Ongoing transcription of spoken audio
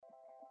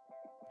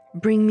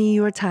Bring me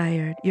you're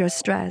tired, you're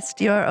stressed,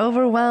 you're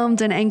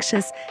overwhelmed and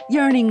anxious,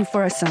 yearning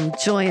for some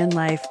joy in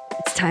life.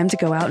 It's time to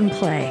go out and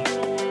play.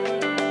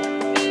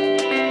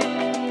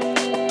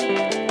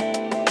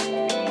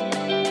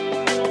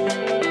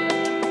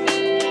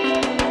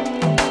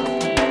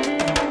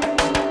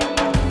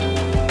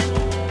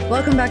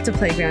 Welcome back to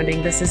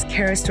Playgrounding. This is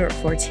Kara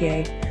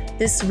Stewart-Fortier.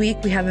 This week,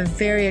 we have a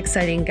very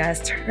exciting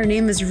guest. Her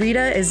name is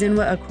Rita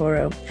Ezinwa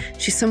Okoro.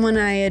 She's someone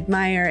I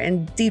admire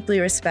and deeply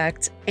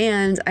respect,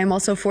 and I'm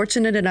also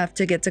fortunate enough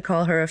to get to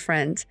call her a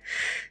friend.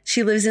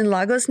 She lives in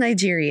Lagos,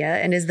 Nigeria,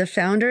 and is the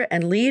founder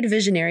and lead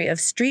visionary of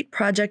Street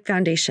Project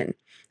Foundation,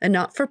 a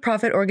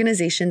not-for-profit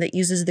organization that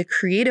uses the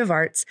creative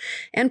arts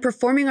and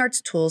performing arts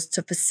tools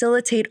to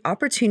facilitate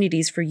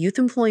opportunities for youth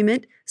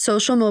employment,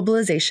 social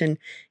mobilization,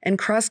 and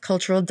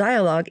cross-cultural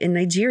dialogue in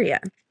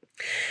Nigeria.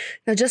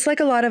 Now, just like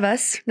a lot of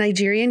us,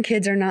 Nigerian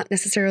kids are not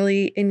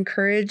necessarily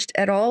encouraged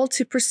at all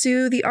to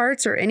pursue the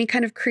arts or any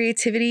kind of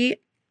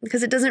creativity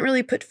because it doesn't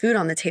really put food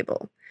on the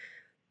table.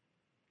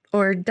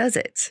 Or does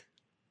it?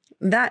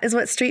 That is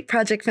what Street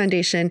Project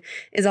Foundation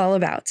is all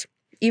about.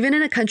 Even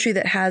in a country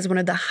that has one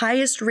of the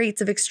highest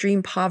rates of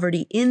extreme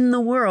poverty in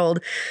the world,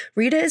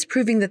 Rita is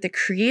proving that the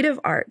creative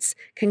arts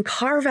can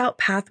carve out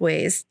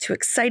pathways to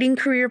exciting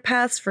career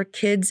paths for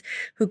kids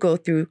who go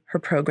through her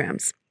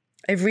programs.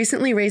 I've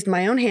recently raised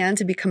my own hand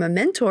to become a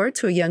mentor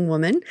to a young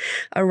woman,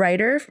 a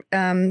writer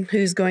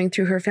who's going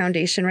through her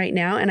foundation right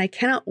now, and I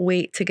cannot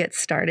wait to get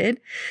started.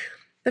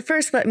 But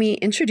first, let me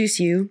introduce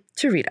you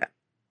to Rita.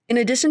 In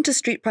addition to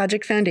Street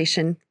Project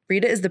Foundation,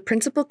 Rita is the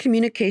principal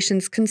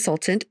communications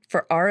consultant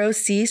for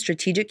ROC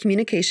Strategic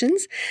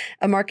Communications,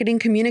 a marketing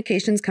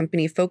communications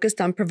company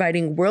focused on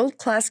providing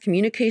world-class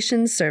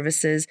communications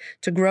services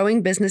to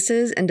growing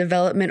businesses and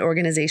development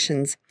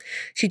organizations.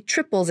 She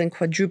triples and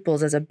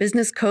quadruples as a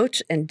business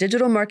coach and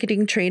digital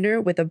marketing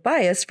trainer with a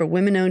bias for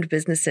women-owned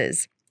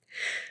businesses.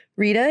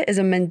 Rita is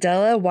a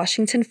Mandela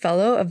Washington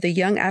Fellow of the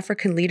Young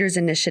African Leaders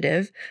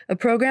Initiative, a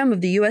program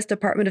of the U.S.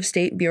 Department of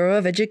State Bureau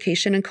of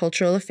Education and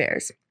Cultural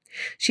Affairs.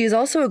 She is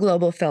also a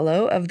Global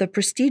Fellow of the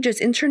prestigious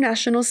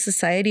International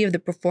Society of the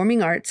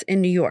Performing Arts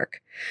in New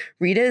York.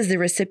 Rita is the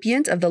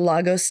recipient of the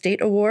Lagos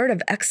State Award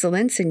of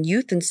Excellence in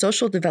Youth and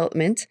Social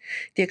Development,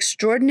 the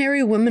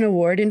Extraordinary Woman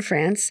Award in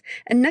France,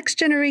 and Next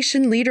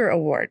Generation Leader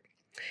Award.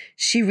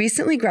 She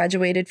recently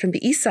graduated from the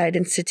Eastside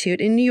Institute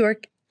in New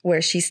York,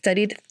 where she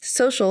studied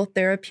social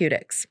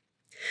therapeutics.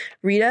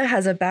 Rita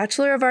has a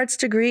Bachelor of Arts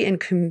degree in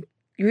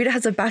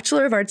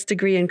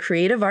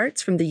Creative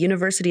Arts from the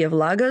University of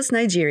Lagos,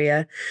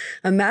 Nigeria,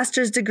 a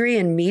master's degree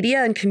in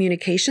Media and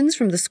Communications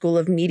from the School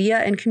of Media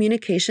and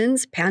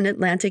Communications, Pan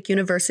Atlantic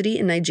University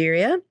in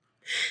Nigeria,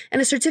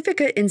 and a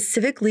certificate in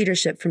civic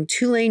leadership from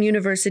Tulane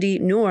University,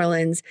 New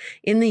Orleans,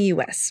 in the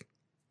U.S.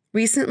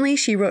 Recently,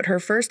 she wrote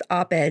her first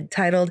op-ed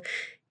titled,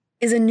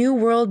 "Is a New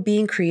World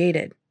Being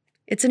Created?"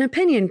 It's an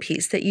opinion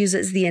piece that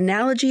uses the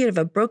analogy of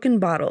a broken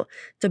bottle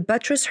to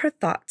buttress her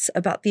thoughts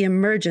about the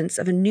emergence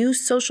of a new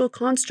social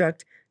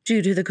construct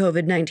due to the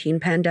COVID-19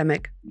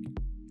 pandemic.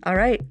 All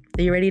right,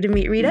 are you ready to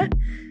meet Rita?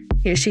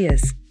 Here she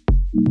is.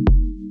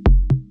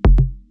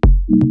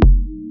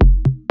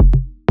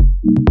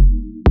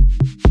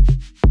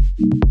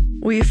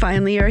 We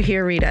finally are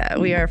here, Rita.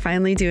 We are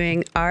finally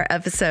doing our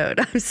episode.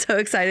 I'm so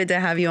excited to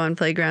have you on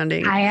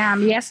Playgrounding. I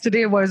am.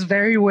 Yesterday was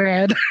very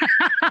weird.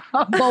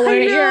 But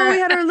we're here. We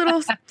had our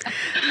little,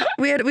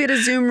 we had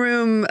a Zoom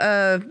room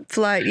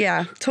flight.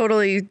 Yeah,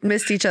 totally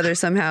missed each other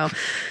somehow.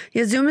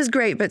 Yeah, Zoom is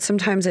great, but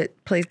sometimes it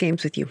plays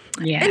games with you.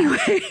 Yeah.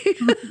 Anyway,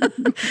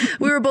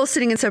 we were both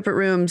sitting in separate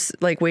rooms,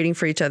 like waiting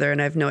for each other, and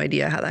I have no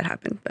idea how that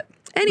happened, but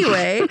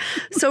anyway,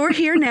 so we're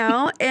here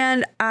now,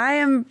 and I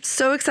am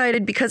so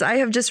excited because I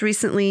have just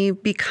recently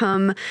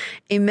become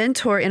a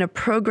mentor in a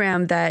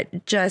program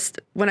that just,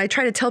 when I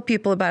try to tell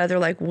people about it, they're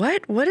like,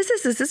 what? What is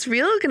this? Is this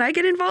real? Can I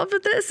get involved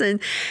with this? And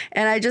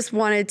I just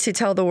wanted to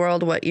tell the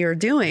world what you're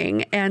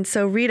doing. And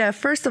so, Rita,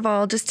 first of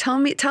all, just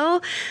tell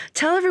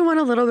everyone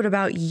a little bit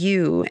about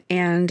you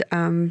and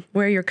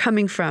where you're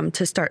coming from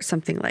to start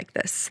something like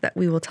this that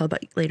we will tell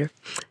about later.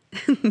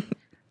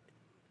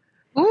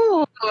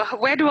 Ooh,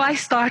 where do I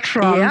start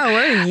from? Yeah,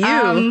 where are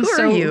you? Who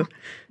are you?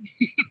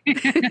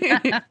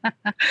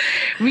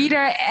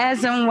 Rita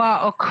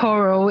Ezinwa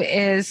Okoro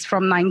is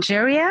from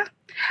Nigeria.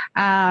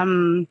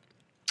 And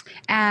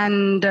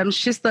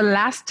she's the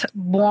last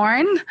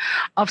born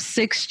of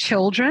 6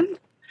 children.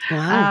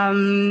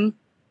 Wow.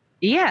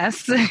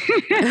 Yes.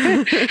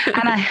 and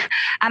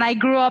I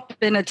grew up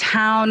in a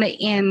town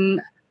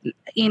in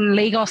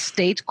Lagos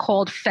State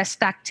called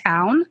Festac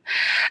Town,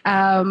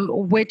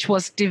 which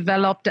was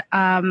developed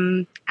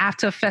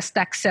after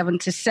Festac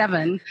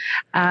 77.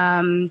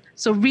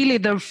 So really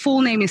the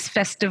full name is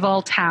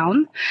Festival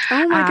Town.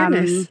 Oh my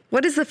goodness.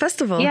 What is the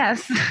festival?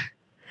 Yes.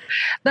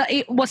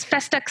 It was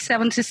Festex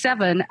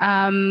 77.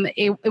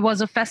 It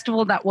was a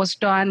festival that was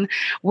done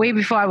way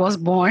before I was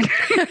born.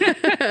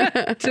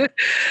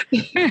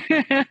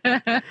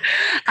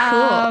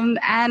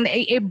 And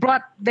it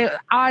brought the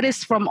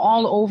artists from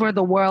all over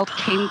the world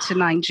came to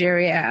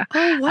Nigeria.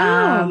 Oh,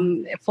 wow.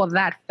 For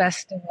that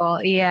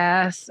festival.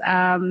 Yes.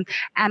 And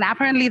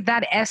apparently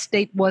that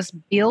estate was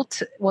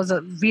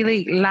a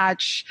really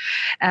large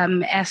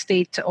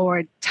estate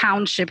or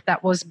township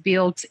that was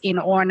built in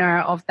honor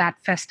of that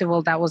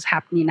festival that was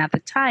happening at the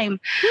time.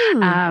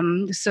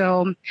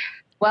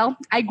 Well,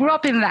 I grew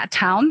up in that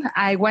town.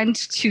 I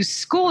went to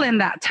school in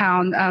that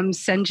town,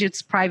 St.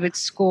 Jude's Private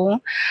School.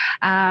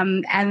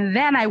 And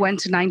then I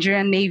went to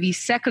Nigerian Navy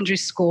Secondary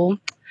School.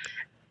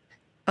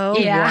 Oh,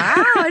 yeah.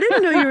 Wow. I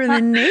didn't know you were in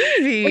the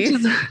Navy.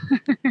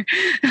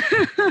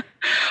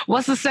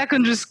 Was a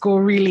secondary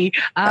school, really. Okay.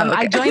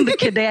 I joined the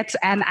cadets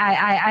and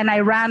I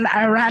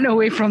ran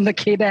away from the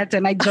cadet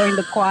and I joined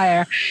the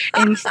choir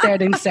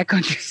instead in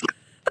secondary school.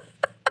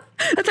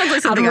 That sounds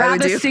like something I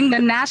would do. I'd rather sing the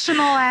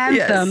national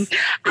anthem.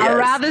 Yes. I'd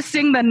rather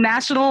sing the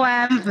national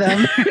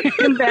anthem.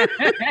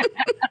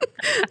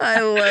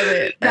 I love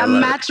it. That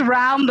match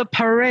round the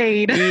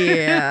parade.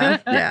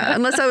 Yeah.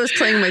 Unless I was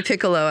playing my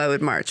piccolo, I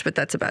would march, but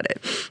that's about it.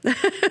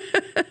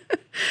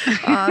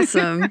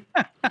 Awesome.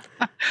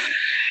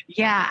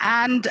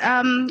 Yeah, and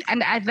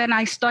then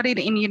I studied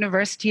in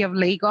University of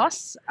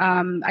Lagos.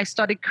 I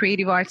studied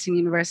creative arts in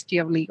University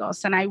of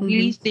Lagos, and I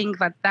really think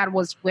that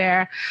was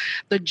where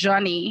the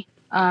journey.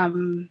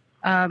 No,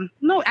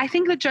 I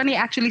think the journey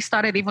actually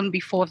started even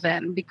before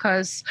then,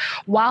 because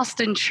whilst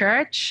in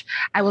church,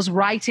 I was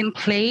writing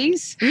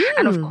plays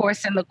and of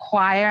course in the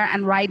choir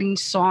and writing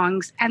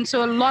songs. And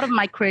so a lot of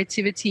my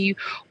creativity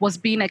was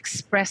being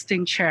expressed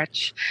in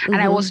church, and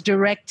I was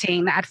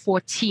directing at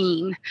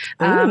 14.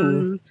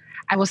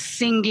 I was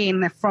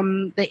singing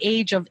from the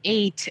age of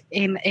 8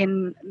 in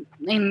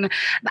the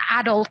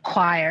adult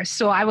choir.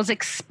 So I was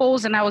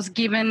exposed and I was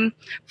given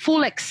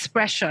full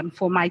expression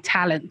for my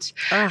talent.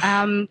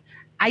 I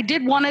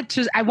wanted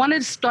to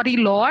study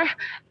law.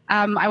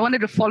 I wanted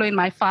to follow in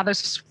my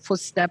father's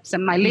footsteps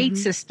and my late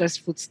sister's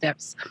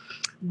footsteps.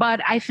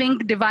 But I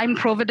think divine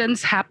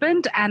providence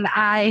happened and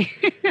I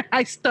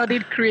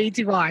studied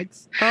creative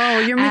arts. Oh,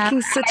 you're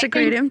making such a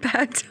great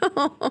impact.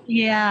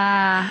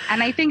 Yeah.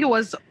 And I think it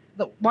was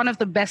one of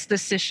the best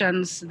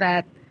decisions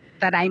that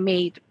I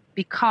made,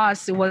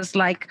 because it was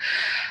like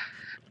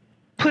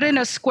putting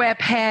a square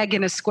peg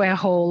in a square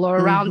hole or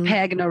a round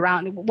peg in a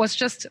round. It was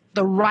just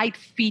the right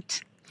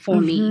fit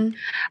for me.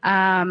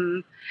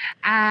 And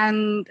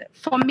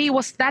for me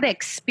was that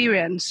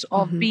experience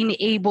of being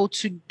able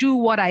to do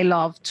what I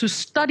love, to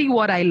study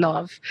what I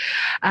love,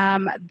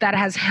 that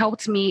has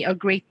helped me a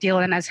great deal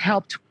and has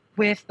helped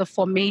with the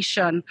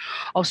formation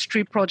of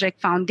Street Project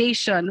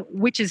Foundation,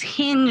 which is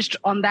hinged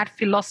on that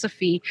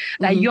philosophy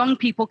that young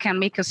people can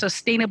make a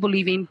sustainable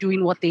living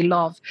doing what they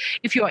love.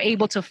 If you're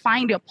able to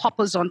find your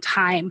purpose on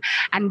time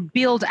and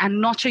build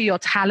and nurture your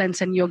talents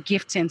and your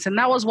giftings. And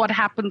that was what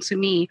happened to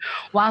me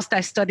whilst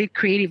I studied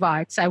creative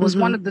arts. I was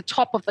one of the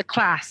top of the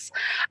class.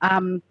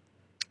 I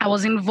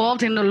was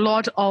involved in a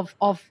lot of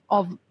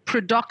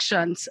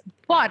productions,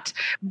 but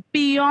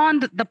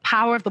beyond the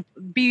power of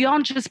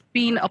beyond just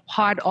being a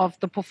part of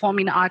the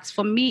performing arts,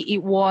 for me,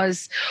 it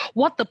was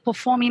what the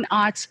performing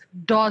arts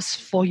does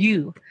for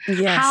you.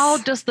 Yes. How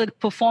does the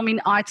performing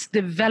arts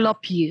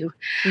develop you?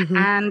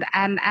 And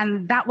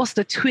that was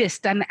the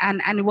twist. And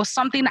it was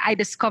something I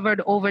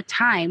discovered over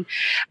time,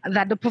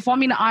 that the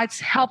performing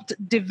arts helped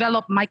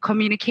develop my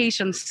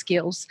communication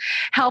skills,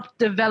 helped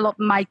develop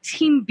my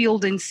team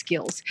building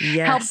skills,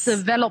 helped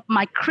develop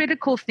my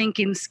critical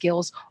thinking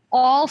skills,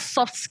 all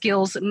soft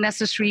skills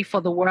necessary for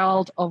the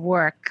world of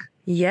work.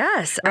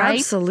 Yes, right?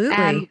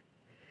 Absolutely.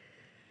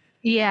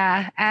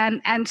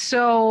 And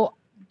so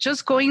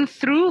just going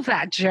through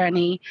that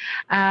journey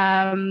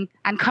and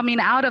coming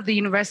out of the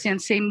university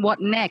and saying, what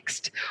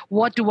next?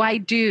 What do I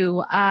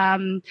do?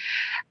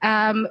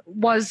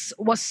 Was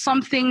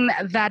something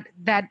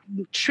that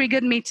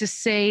triggered me to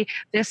say,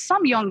 there's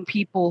some young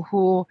people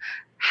who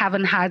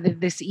haven't had it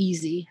this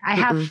easy. I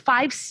have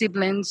 5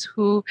 siblings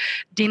who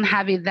didn't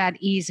have it that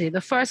easy. The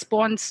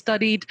firstborn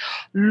studied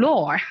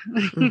law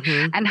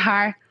and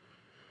her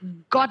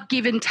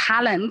God-given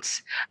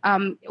talent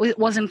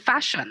was in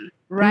fashion,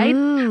 right?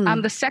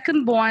 The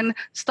secondborn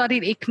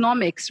studied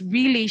economics.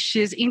 Really,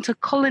 she's into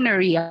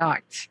culinary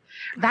art.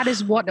 That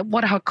is what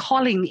her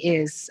calling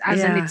is,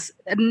 as in it's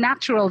a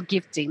natural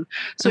gifting.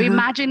 So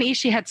imagine if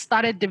she had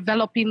started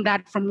developing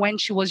that from when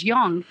she was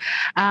young.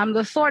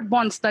 The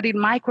thirdborn studied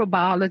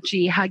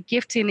microbiology. Her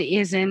gifting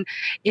is in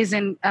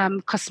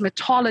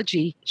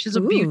cosmetology. She's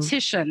a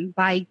beautician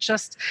by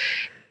just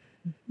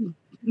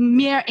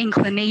mere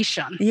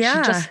inclination. She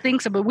just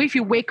thinks about it. If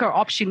you wake her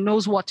up, she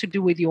knows what to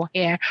do with your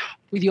hair,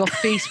 with your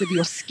face, with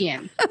your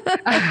skin.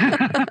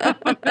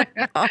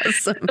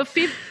 Awesome. The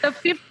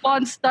fifth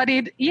born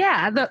studied,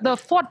 the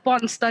fourth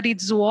born studied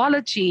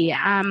zoology,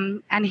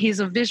 and he's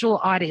a visual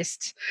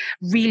artist,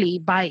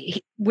 really,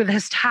 with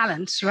his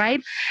talents,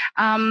 right?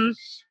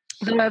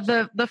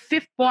 the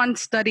fifth born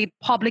studied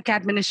public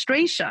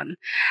administration,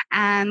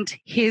 and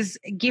his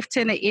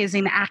gifting is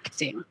in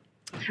acting.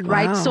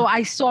 Right. Wow. So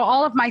I saw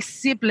all of my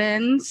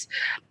siblings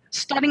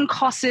studying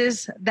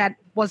courses that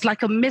was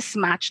like a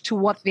mismatch to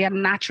what their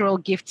natural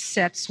gift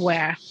sets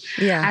were.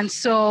 Yeah. And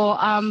so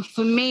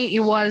for me, it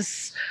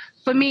was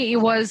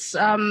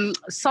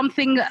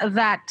something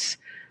that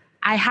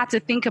I had to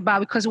think about,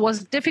 because it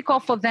was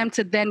difficult for them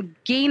to then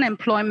gain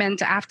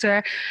employment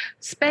after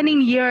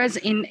spending years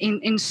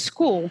in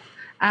school.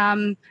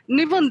 And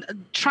even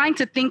trying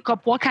to think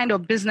of what kind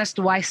of business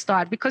do I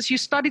start, because you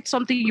studied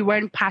something you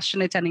weren't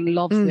passionate and in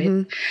love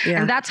with. Yeah.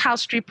 And that's how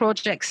Street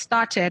Project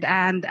started.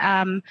 And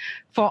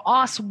for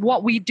us,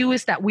 what we do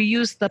is that we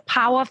use the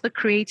power of the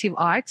creative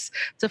arts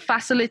to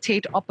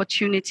facilitate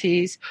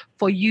opportunities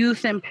for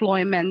youth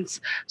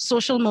employment,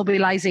 social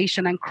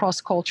mobilization, and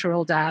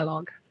cross-cultural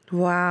dialogue.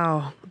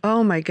 Wow.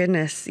 Oh my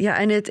goodness. Yeah.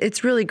 And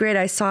it's really great.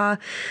 I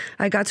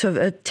got to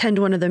attend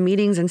one of the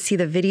meetings and see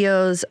the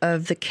videos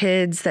of the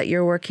kids that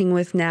you're working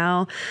with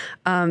now.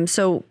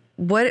 So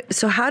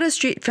how does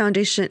Street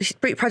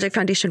Project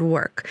Foundation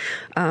work?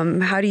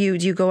 How do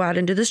you go out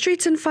into the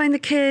streets and find the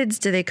kids?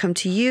 Do they come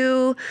to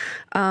you?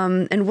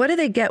 And what do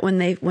they get when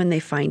they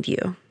find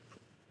you?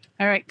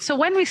 All right. So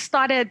when we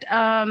started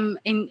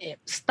in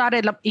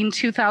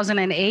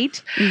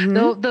 2008,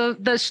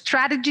 the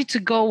strategy to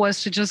go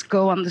was to just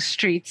go on the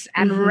streets,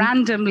 and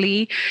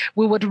randomly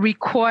we would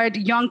record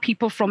young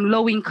people from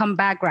low income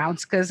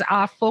backgrounds, because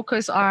our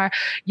focus are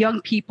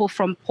young people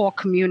from poor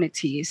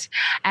communities.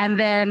 And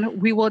then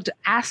we would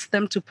ask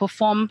them to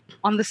perform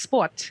on the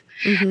spot.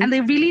 And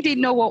they really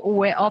didn't know what we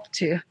were up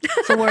to.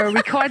 So we're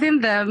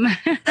recording them.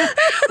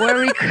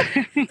 In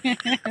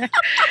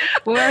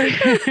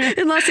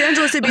Los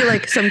Angeles, it'd be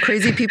like some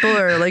crazy people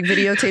are like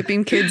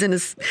videotaping kids and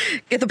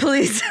get the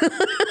police.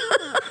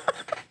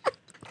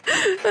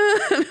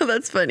 No,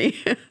 that's funny.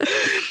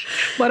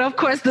 But of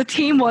course, the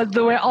team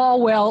they were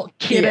all well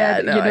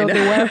kitted. Yeah,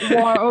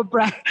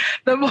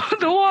 they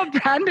wore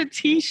branded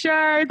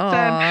T-shirts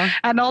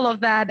and all of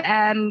that.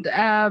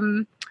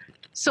 And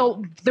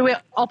so they were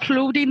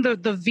uploading the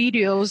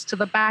videos to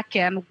the back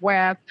end,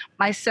 where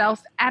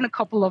myself and a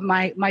couple of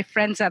my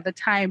friends at the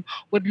time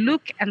would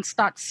look and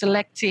start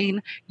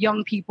selecting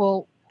young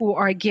people who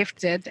are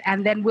gifted.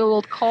 And then we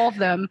will call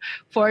them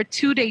for a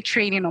 2-day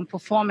training on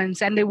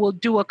performance, and they will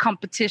do a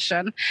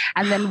competition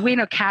and then win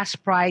a cash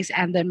prize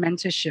and then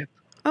mentorship.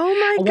 Oh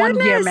my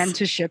goodness. 1-year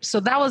mentorship. So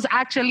that was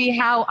actually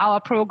how our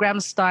program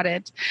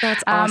started.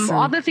 That's awesome.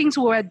 Other things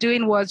we were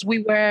doing was we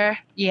were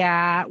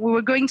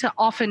going to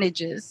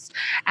orphanages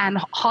and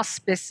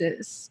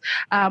hospices,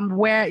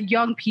 where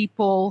young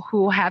people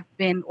who have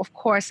been, of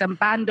course,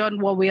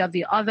 abandoned one way or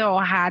the other,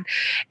 or had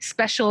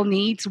special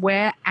needs,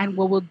 and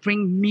we will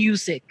bring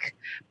music,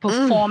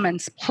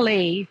 performance,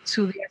 play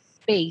to their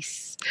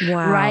space,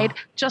 right?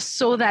 Just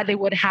so that they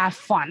would have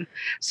fun.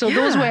 So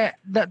those were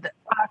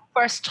our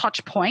first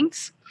touch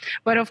points.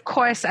 But of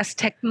course, as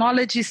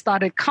technology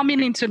started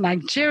coming into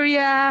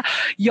Nigeria,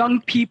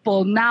 young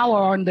people now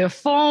are on their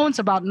phones.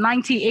 About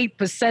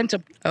 98%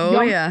 of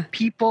young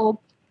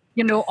people,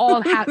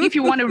 all have, if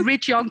you want to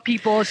reach young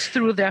people, it's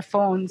through their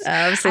phones.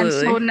 Absolutely.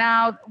 And so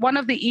now one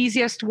of the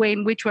easiest way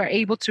in which we're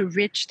able to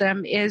reach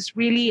them is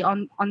really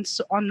on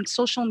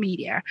social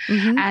media,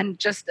 and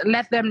just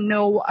let them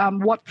know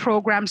what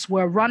programs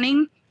we're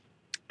running.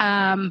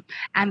 And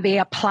they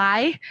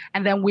apply,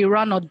 and then we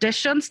run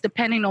auditions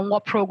depending on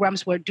what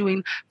programs we're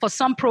doing. For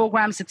some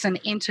programs, it's an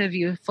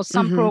interview. For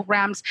some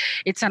programs,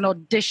 it's an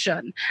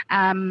audition.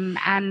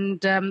 And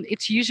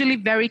it's usually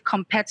very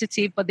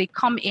competitive, but they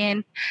come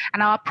in,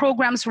 and our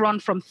programs run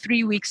from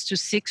 3 weeks to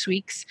 6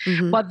 weeks.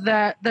 But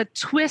the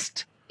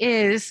twist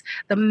is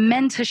the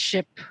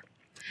mentorship.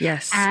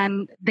 Yes.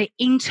 And the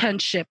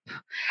internship,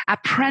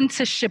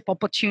 apprenticeship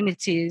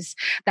opportunities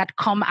that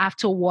come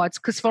afterwards.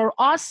 Because for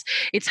us,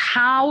 it's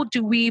how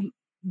do we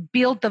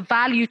build the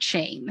value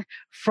chain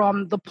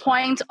from the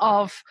point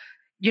of,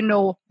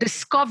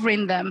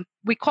 discovering them.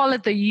 We call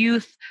it the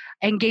youth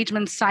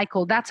engagement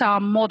cycle. That's our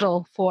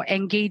model for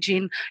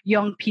engaging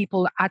young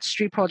people at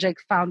Street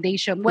Project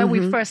Foundation, where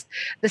we first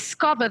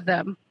discover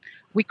them.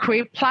 We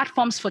create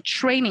platforms for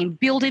training,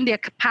 building their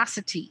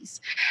capacities,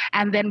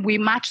 and then we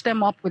match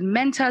them up with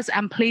mentors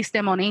and place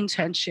them on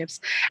internships,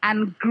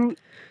 and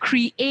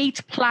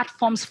create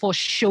platforms for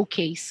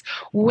showcase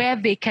where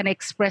they can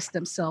express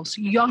themselves.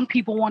 Young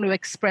people want to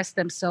express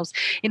themselves.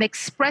 In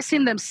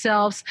expressing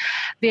themselves,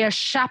 they are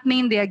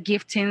sharpening their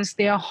giftings,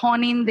 they are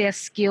honing their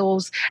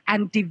skills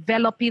and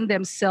developing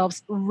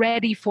themselves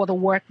ready for the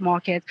work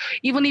market.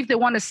 Even if they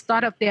want to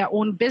start up their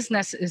own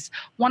businesses,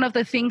 one of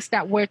the things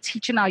that we're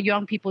teaching our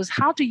young people is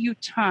how do you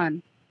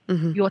turn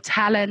your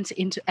talent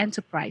into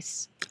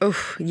enterprise? Oh,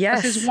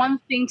 yes. This is one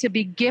thing to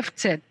be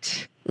gifted,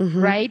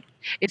 right?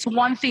 It's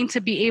one thing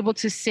to be able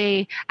to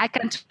say, I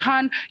can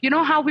turn,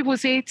 how people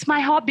say, it's my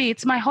hobby.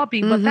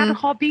 But that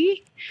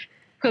hobby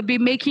could be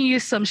making you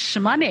some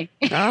money.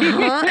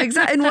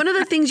 Exactly. And one of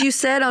the things you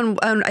said on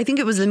I think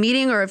it was the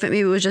meeting, or if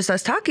maybe it was just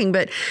us talking,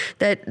 but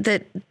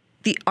that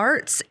the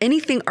arts,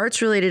 anything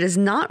arts related, is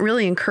not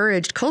really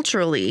encouraged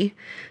culturally.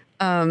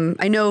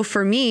 I know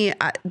for me,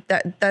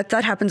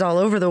 that happens all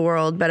over the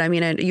world. But I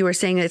mean, you were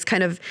saying it's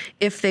kind of,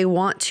 if they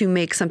want to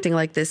make something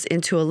like this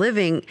into a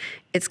living,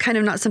 it's kind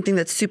of not something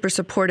that's super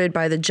supported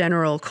by the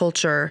general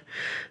culture,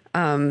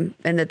 and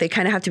that they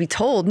kind of have to be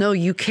told, no,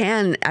 you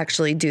can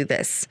actually do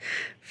this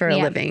for a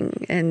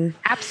living. And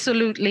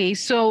absolutely.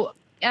 So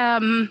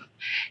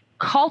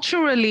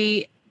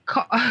culturally,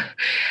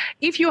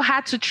 if you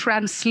had to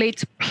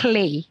translate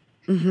play,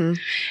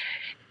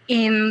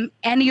 in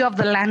any of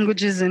the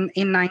languages in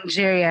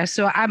Nigeria.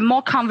 So I'm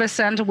more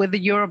conversant with the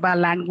Yoruba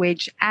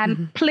language,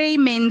 and play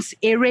means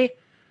ere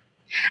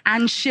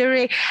and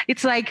shere.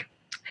 It's like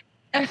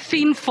a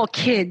thing for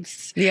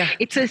kids. Yeah.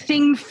 It's a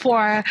thing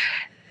for,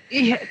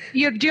 do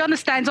you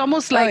understand? It's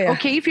almost like,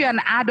 okay, if you're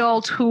an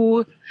adult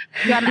who's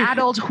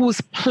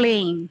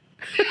playing,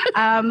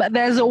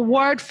 there's a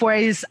word for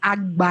it, is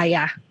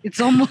agbaya.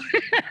 It's almost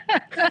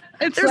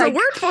there's like, a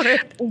word for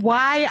it.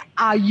 Why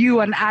are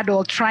you an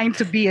adult trying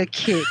to be a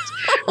kid,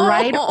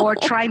 right? Or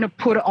trying to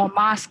put a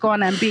mask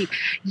on and be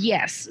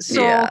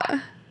so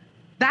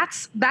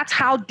that's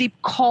how deep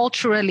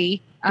culturally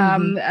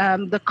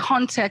the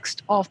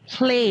context of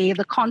play,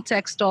 the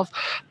context of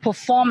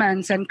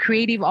performance and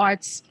creative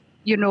arts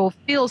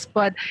feels,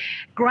 but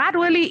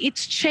gradually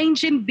it's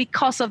changing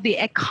because of the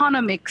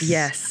economics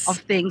of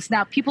things.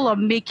 Now people are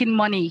making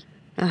money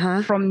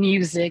from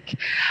music.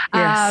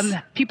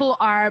 People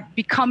are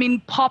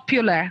becoming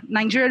popular.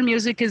 Nigerian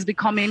music is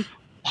becoming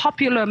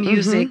popular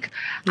music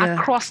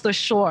across the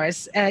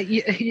shores.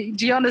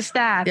 Do you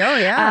understand?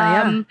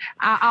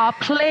 Our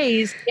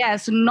plays,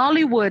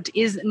 Nollywood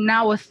is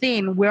now a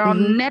thing. We're on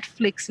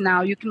Netflix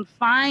now. You can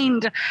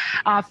find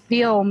our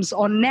films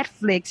on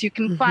Netflix. You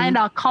can find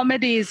our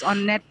comedies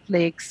on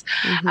Netflix.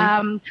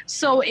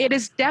 So it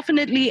is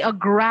definitely a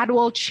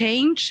gradual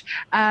change.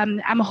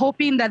 I'm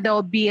hoping that there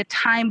will be a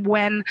time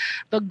when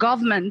the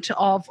government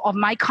of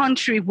my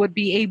country would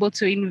be able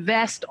to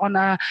invest on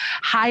a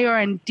higher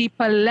and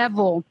deeper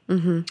level,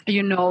 in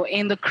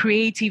the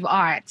creative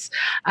arts.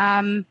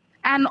 And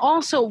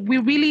also, we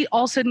really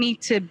also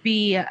need to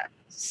be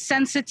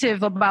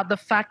sensitive about the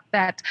fact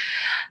that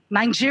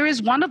Nigeria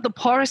is one of the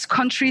poorest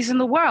countries in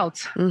the world.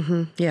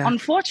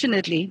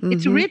 Unfortunately,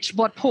 it's rich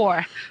but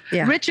poor.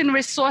 Rich in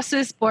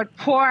resources but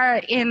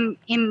poor in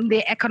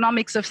the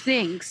economics of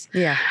things.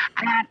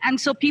 And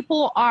so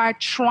people are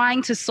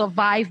trying to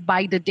survive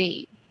by the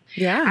day.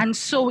 And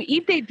so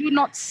if they do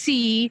not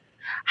see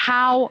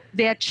how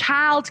their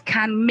child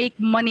can make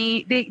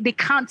money, they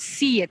can't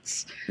see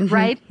it,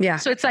 right?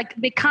 So it's like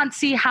they can't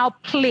see how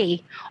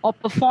play or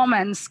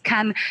performance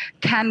can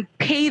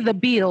pay the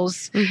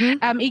bills.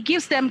 It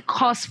gives them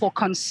cause for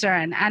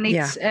concern, and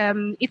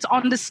it's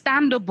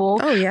understandable.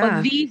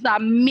 But these are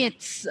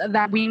myths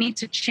that we need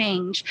to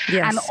change,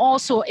 and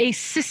also a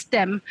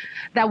system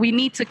that we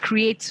need to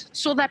create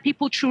so that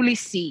people truly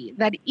see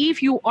that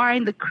if you are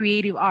in the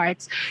creative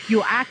arts,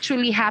 you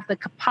actually have the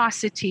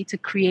capacity to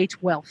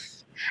create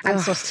wealth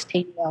and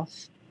sustain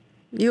wealth.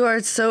 You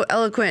are so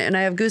eloquent, and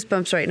I have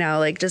goosebumps right now,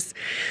 like just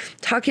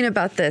talking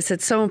about this.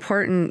 It's so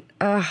important.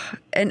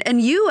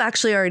 And you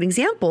actually are an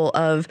example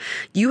of,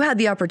 you had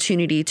the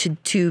opportunity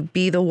to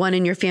be the one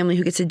in your family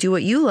who gets to do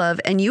what you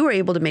love, and you were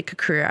able to make a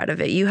career out of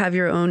it. You have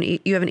you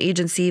have an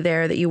agency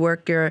there that you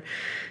work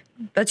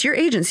that's your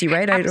agency,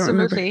 right? Absolutely. I don't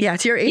remember. Yeah,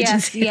 it's your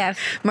agency. Yes.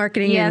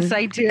 Marketing and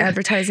I do.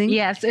 Advertising.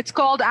 Yes, it's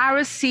called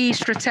RSC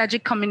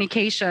Strategic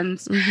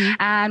Communications.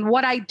 And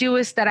what I do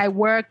is that I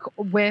work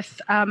with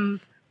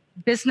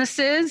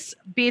businesses,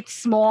 be it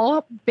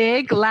small,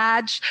 big,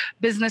 large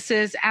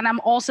businesses. And I'm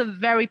also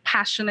very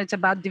passionate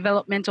about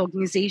development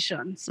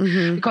organizations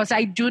because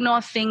I do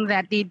not think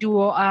that they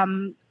do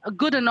a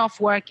good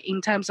enough work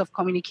in terms of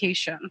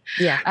communication.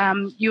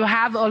 You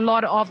have a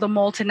lot of the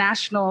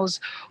multinationals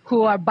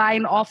who are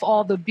buying off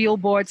all the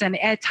billboards and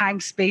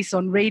airtime space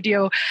on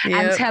radio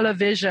and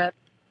television,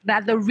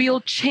 that the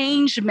real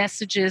change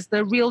messages,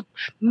 the real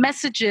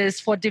messages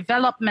for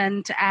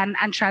development and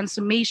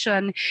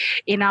transformation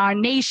in our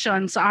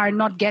nations are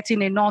not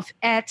getting enough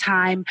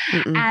airtime.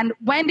 And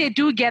when they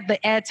do get the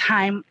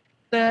airtime,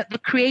 the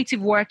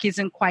creative work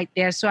isn't quite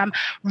there. So I'm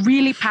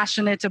really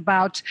passionate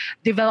about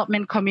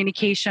development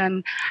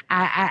communication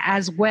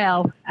as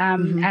well,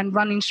 and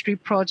running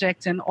street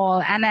projects and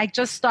all. And I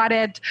just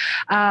started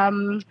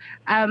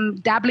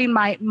dabbling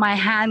my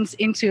hands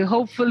into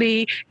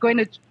hopefully going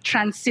to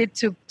transit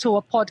to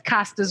a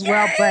podcast as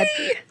well. But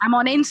I'm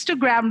on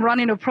Instagram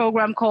running a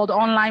program called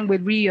Online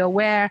with Rio,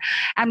 where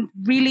I'm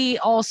really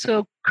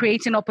also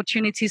creating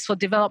opportunities for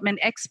development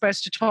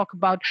experts to talk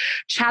about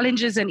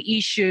challenges and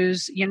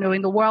issues,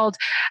 in the world,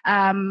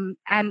 and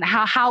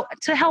how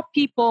to help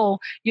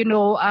people,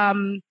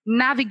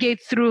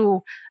 navigate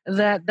through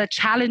the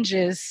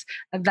challenges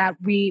that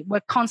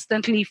we're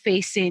constantly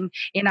facing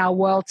in our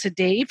world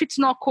today. If it's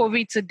not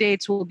COVID today,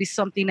 it will be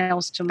something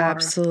else tomorrow.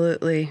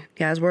 Absolutely.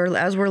 Yeah, as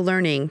we're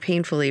learning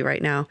painfully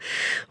right now.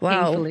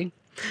 Wow. Painfully.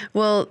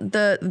 Well,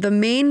 the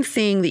main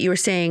thing that you were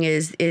saying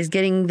is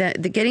getting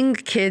getting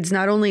kids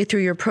not only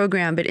through your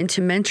program but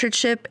into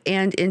mentorship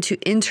and into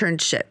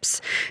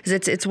internships.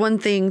 Because it's one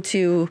thing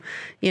to,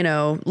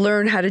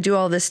 learn how to do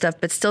all this stuff,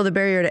 but still the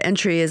barrier to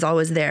entry is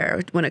always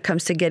there when it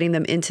comes to getting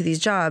them into these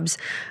jobs.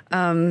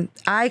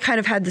 I kind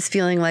of had this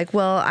feeling like,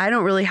 well, I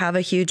don't really have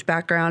a huge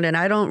background, and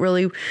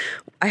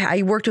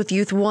I worked with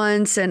youth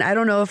once, and I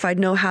don't know if I'd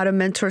know how to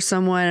mentor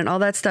someone and all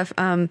that stuff.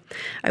 I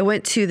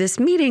went to this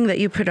meeting that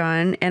you put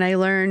on, and I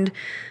learned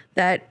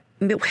that,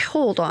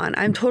 hold on,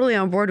 I'm totally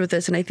on board with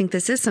this, and I think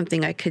this is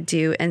something I could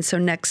do. And so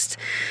next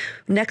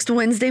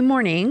Wednesday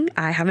morning,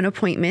 I have an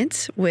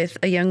appointment with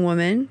a young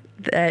woman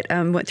that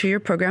went through your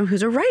program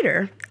who's a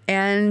writer.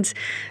 And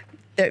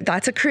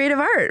that's a creative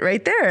art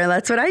right there.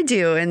 That's what I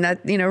do. And that,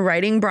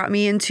 writing brought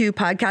me into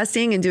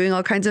podcasting and doing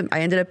all kinds of,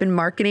 I ended up in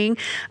marketing.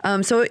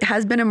 So it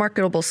has been a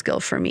marketable skill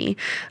for me.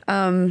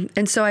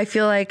 And so I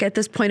feel like at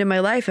this point in my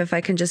life, if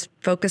I can just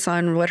focus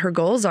on what her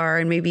goals are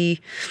and maybe,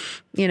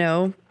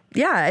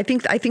 I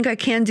think I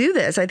can do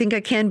this. I think I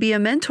can be a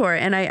mentor.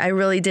 And I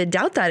really did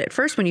doubt that at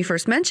first when you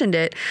first mentioned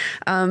it.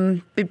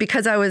 But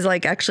because I was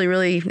like actually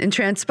really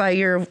entranced by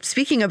your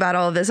speaking about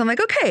all of this, I'm like,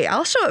 okay,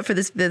 I'll show up for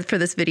this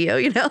video,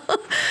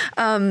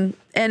 and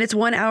it's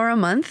 1 hour a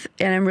month,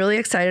 and I'm really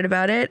excited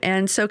about it.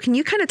 And so can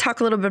you kind of talk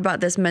a little bit about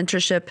this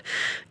mentorship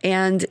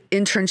and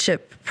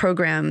internship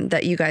program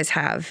that you guys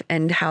have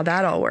and how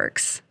that all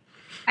works?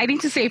 I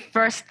need to say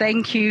first,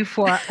 thank you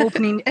for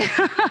opening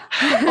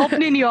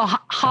your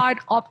heart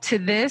up to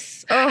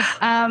this. Oh, it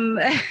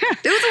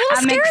was a little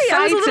scary.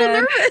 I was a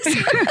little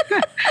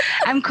nervous.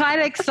 I'm quite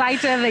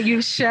excited that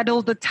you've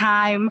scheduled the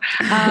time.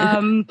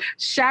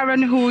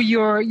 Sharon, who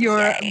you're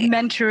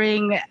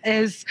mentoring,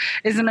 is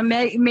an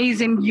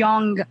amazing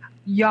young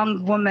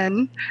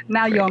woman,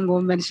 young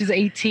woman. She's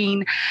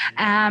 18.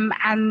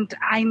 And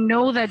I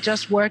know that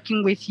just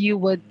working with you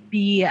would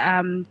be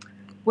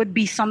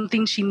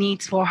something she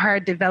needs for her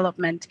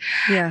development.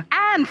 Yeah.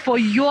 And for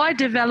your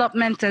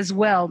development as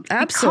well.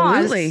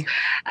 Absolutely.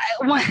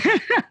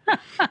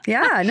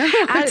 Yeah, no.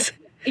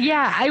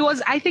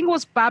 I think it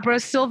was Barbara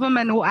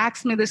Silverman who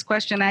asked me this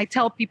question. I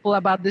tell people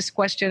about this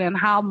question and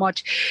how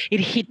much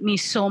it hit me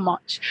so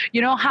much.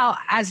 You know how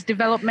as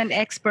development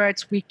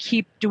experts, we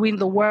keep doing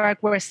the work.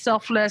 We're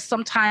selfless.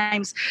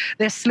 Sometimes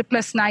there's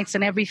sleepless nights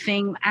and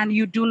everything, and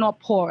you do not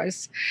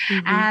pause.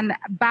 Mm-hmm. And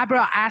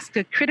Barbara asked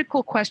a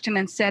critical question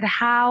and said,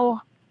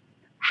 how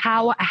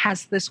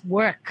has this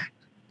work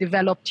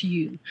developed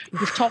you?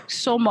 You've talked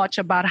so much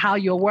about how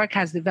your work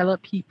has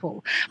developed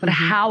people, but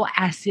mm-hmm. how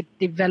has it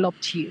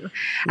developed you?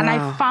 And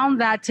wow. I found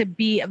that to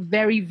be a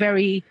very,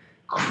 very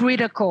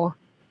critical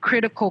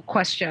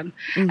question.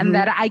 Mm-hmm. And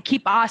that I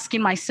keep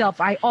asking myself.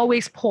 I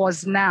always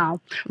pause now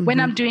mm-hmm. when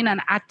I'm doing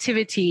an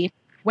activity.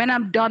 When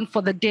I'm done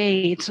for the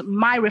day, it's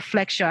my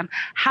reflection.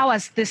 How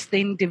has this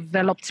thing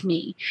developed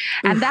me?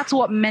 And that's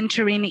what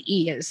mentoring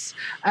is.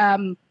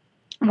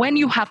 When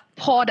you have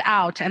poured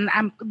out, and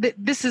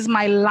this is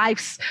my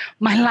life's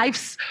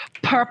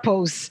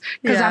purpose,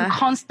 because I'm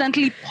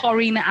constantly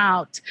pouring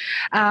out.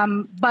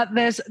 But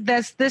there's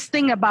this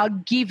thing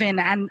about giving,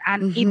 and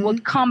mm-hmm. it will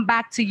come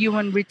back to you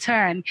in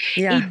return.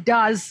 Yeah. It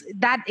does.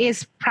 That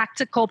is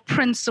practical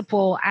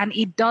principle, and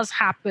it does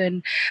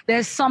happen.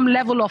 There's some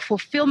level of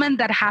fulfillment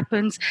that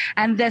happens,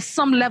 and there's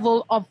some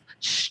level of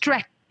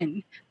stretch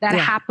that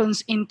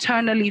happens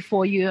internally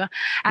for you.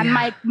 And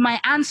my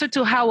answer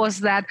to her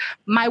was that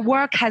my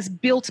work has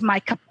built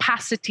my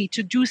capacity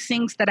to do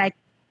things that I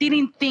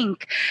didn't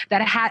think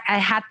that I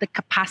had the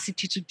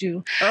capacity to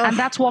do. And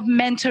that's what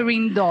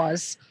mentoring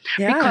does.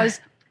 Yeah.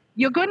 Because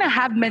you're going to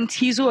have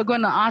mentees who are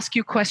going to ask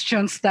you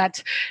questions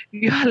that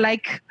you're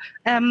like,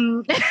 I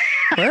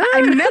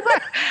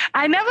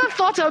never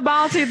thought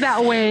about it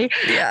that way.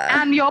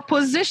 Yeah. And your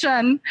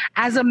position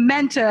as a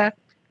mentor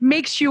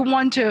makes you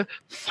want to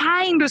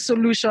find a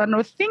solution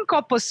or think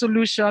up a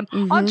solution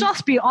mm-hmm. or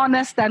just be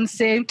honest and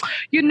say,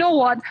 you know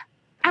what?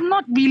 I'm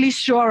not really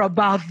sure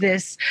about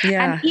this.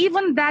 Yeah. And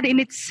even that in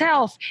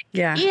itself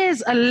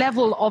is a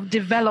level of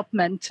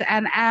development.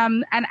 And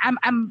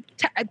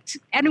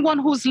anyone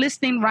who's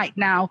listening right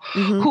now,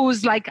 mm-hmm.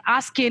 who's like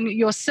asking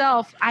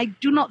yourself, I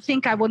do not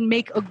think I would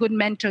make a good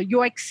mentor.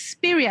 Your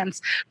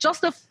experience,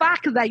 just the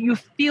fact that you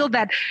feel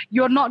that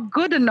you're not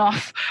good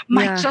enough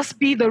might just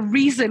be the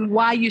reason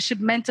why you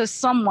should mentor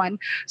someone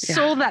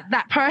so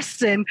that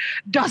person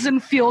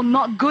doesn't feel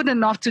not good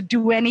enough to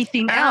do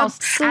anything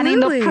else. And in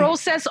the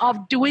process of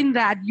doing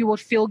that, you will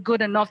feel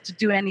good enough to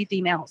do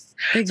anything else.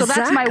 Exactly. So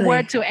that's my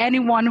word to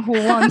anyone who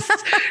wants,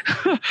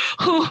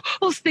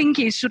 who's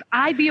thinking, should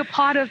I be a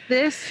part of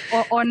this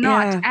or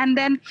not? Yeah. And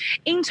then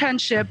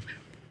internship,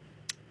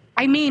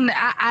 I mean,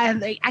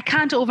 I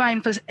can't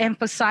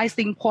overemphasize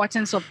the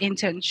importance of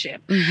internship.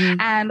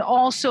 Mm-hmm. And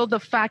also the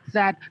fact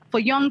that for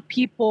young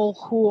people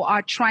who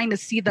are trying to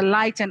see the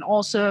light and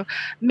also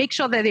make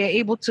sure that they're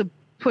able to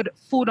put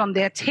food on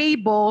their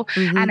table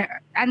mm-hmm. and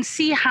and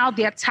see how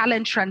their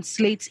talent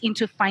translates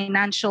into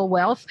financial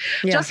wealth.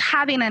 Yeah. Just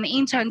having an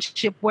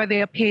internship where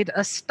they're paid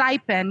a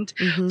stipend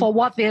for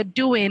what they're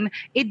doing,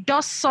 it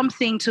does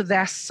something to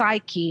their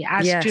psyche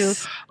as to,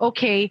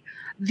 okay,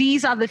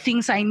 these are the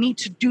things I need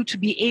to do to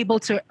be able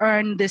to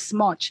earn this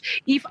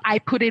much. If I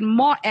put in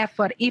more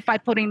effort, if I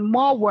put in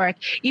more work,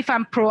 if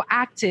I'm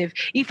proactive,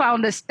 if I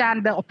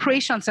understand the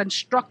operations and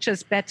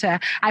structures better,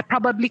 I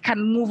probably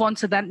can move on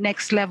to that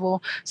next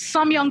level.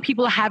 Some young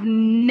people have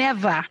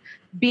never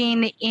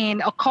been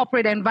in a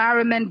corporate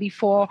environment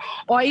before,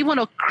 or even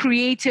a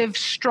creative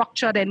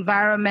structured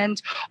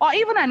environment, or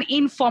even an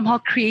informal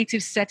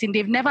creative setting.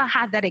 They've never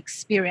had that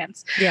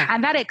experience.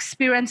 And that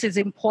experience is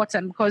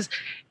important, because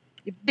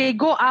if they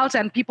go out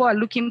and people are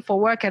looking for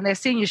work and they're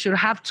saying you should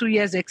have 2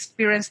 years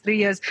experience, 3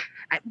 years.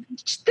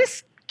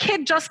 This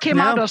kid just came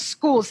out of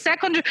school,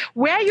 secondary.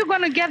 Where are you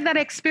going to get that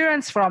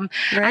experience from?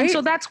 And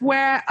so that's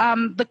where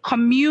the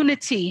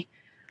community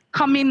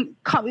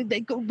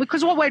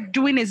because what we're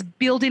doing is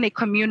building a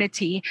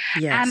community,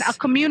 and a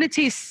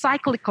community is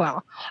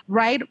cyclical,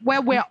 right?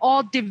 Where we're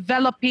all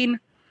developing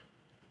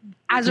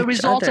as a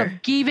result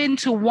of giving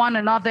to one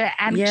another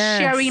and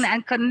sharing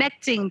and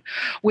connecting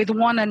with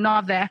one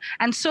another.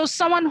 And so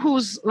someone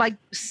who's like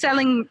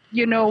selling,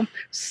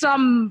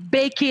 some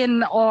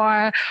baking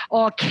or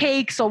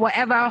cakes or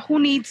whatever, who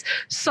needs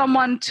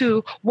someone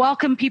to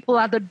welcome people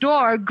at the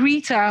door,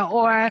 greet her,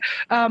 or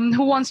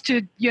who wants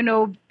to,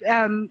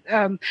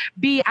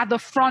 be at the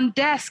front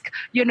desk,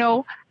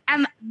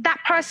 and that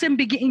person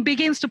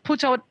begins to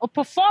put out a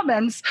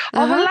performance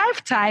of a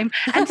lifetime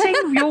and saying,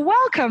 you're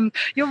welcome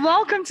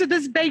to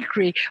this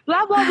bakery,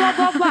 blah, blah, blah,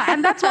 blah, blah.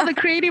 And that's what the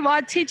creative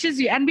art teaches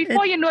you. And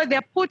before you know it,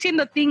 they're putting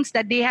the things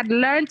that they had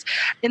learned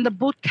in the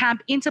boot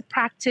camp into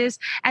practice,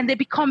 and they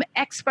become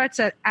experts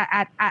at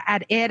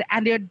it,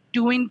 and they're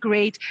doing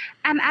great.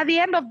 And at the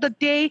end of the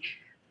day,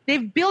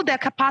 they've built their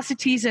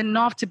capacities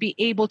enough to be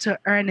able to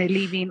earn a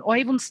living or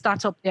even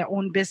start up their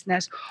own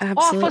business.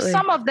 Absolutely. Or for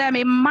some of them,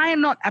 it might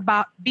not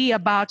be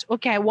about,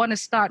 okay, I want to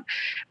start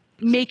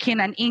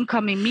making an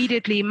income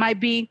immediately. It might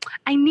be,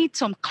 I need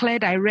some clear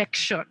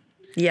direction.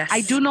 Yes.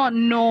 I do not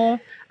know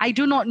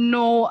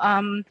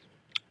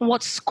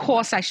what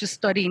course I should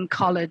study in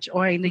college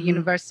or in the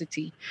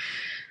university.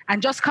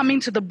 And just coming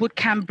to the boot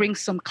camp brings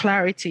some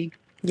clarity.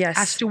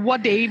 As to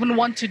what they even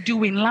want to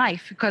do in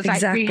life, because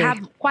we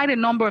have quite a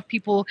number of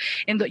people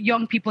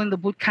young people in the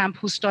boot camp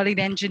who studied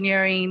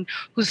engineering,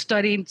 who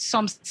studied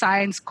some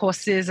science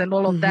courses and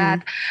all of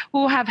that,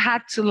 who have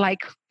had to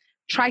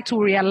try to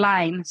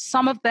realign.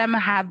 Some of them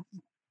have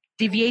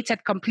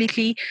deviated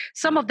completely.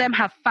 Some of them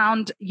have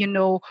found,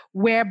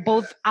 where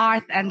both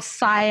art and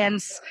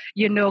science,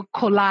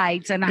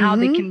 collides, and how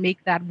they can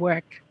make that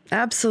work.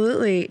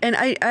 Absolutely. And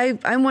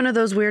I'm one of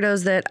those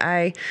weirdos that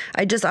I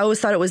always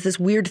thought it was this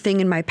weird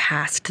thing in my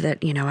past that,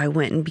 I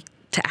went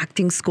to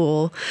acting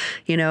school,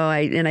 and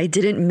I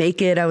didn't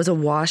make it. I was a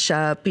wash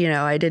up,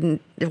 I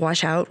didn't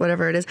wash out,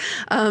 whatever it is.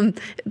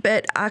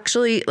 But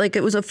actually,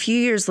 it was a few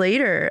years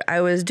later,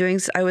 I was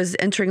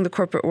entering the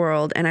corporate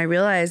world, and I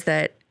realized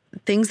that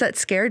things that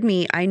scared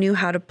me, I knew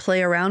how to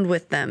play around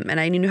with them, and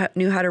I knew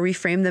how to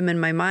reframe them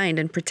in my mind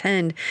and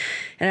pretend.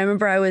 And I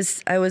remember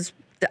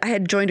I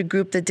had joined a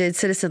group that did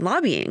citizen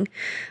lobbying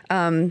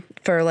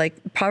for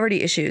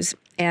poverty issues.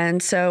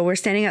 And so we're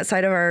standing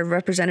outside of our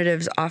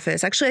representative's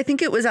office. Actually, I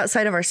think it was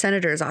outside of our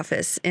senator's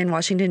office in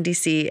Washington,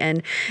 D.C.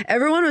 And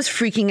everyone was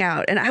freaking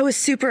out. And I was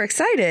super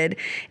excited.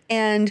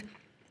 And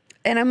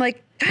I'm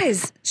like,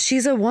 guys,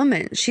 she's a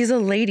woman. She's a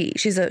lady.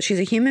 She's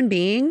a human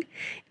being.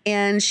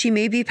 And she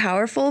may be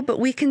powerful, but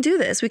we can do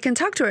this. We can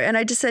talk to her. And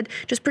I just said,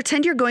 just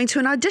pretend you're going to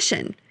an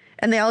audition.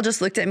 And they all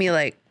just looked at me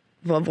like,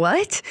 well,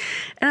 what?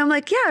 And I'm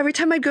like, yeah, every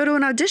time I'd go to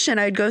an audition,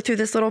 I'd go through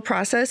this little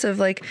process of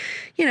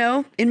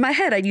in my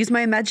head, I'd use my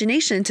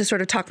imagination to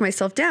sort of talk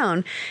myself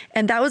down.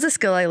 And that was a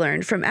skill I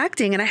learned from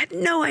acting. And I had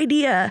no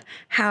idea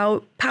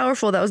how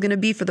powerful that was going to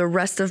be for the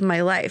rest of my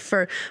life,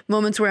 for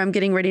moments where I'm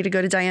getting ready to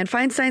go to Dianne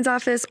Feinstein's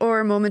office,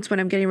 or moments when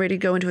I'm getting ready to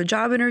go into a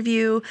job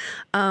interview.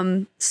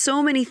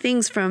 So many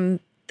things from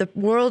the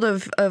world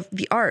of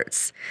the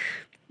arts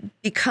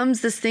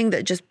becomes this thing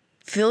that just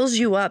fills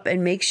you up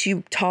and makes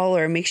you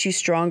taller, makes you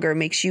stronger,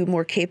 makes you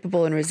more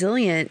capable and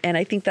resilient. And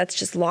I think that's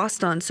just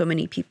lost on so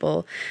many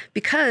people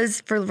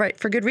because for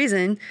good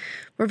reason,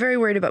 we're very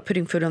worried about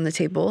putting food on the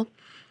table.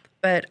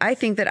 But I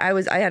think that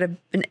I had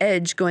an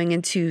edge going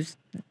into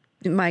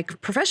my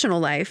professional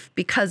life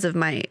because of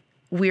my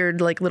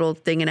weird little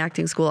thing in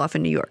acting school off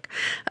in New York.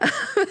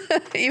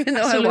 Even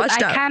though Absolutely. I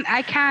watched out.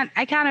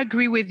 I can't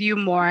agree with you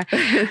more.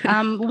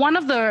 One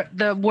of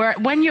the word,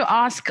 when you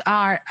ask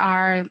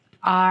our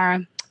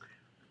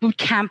boot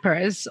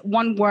campers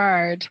one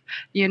word,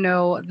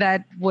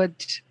 that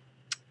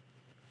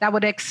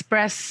would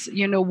express,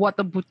 what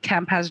the boot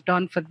camp has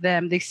done for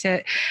them. They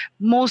said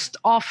most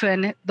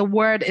often the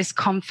word is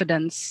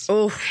confidence.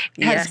 Oh,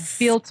 it has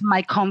built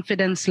my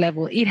confidence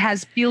level. It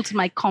has built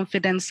my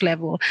confidence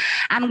level.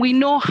 And we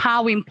know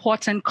how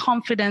important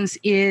confidence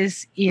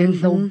is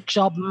in the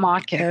job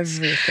market.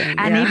 Everything.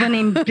 And even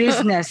in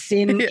business,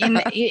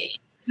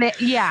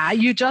 Yeah,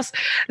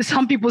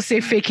 some people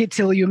say fake it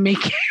till you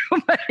make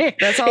it.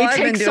 That's all I've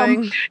been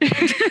doing.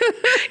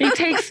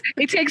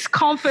 It takes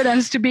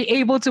confidence to be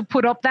able to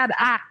put up that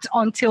act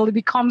until it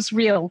becomes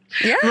real.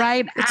 Yeah,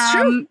 right. It's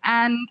true.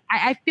 And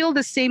I feel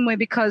the same way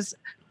because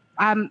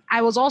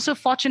I was also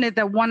fortunate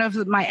that one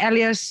of my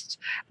earliest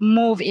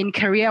move in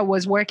career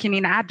was working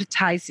in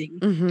advertising.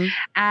 Mm-hmm.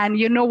 And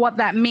you know what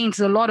that means?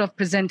 A lot of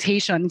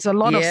presentation. It's a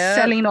lot of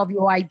selling of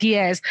your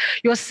ideas.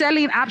 You're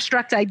selling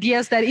abstract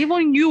ideas that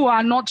even you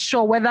are not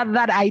sure whether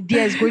that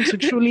idea is going to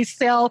truly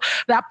sell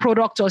that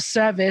product or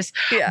service.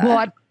 Yeah.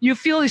 But you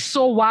feel it's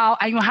so wow,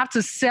 and you have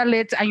to sell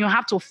it, and you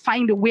have to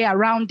find a way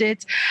around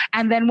it.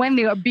 And then when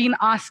they are being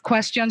asked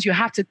questions, you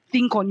have to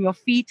think on your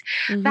feet.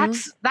 Mm-hmm.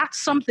 That's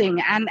something.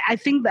 And I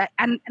think that,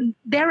 and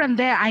there,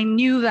 I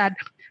knew that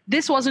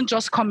this wasn't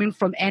just coming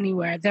from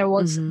anywhere.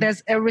 There's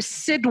a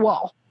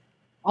residual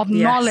of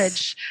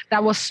knowledge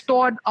that was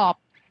stored up,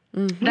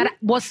 that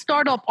was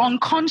stored up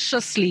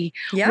unconsciously,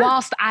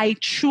 whilst I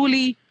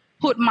truly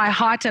put my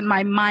heart and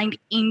my mind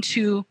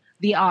into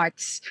the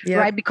arts,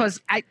 right?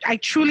 Because I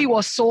truly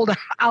was sold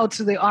out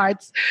to the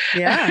arts.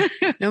 Yeah,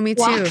 no, me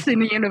too. Whilst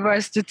in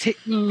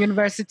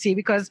university,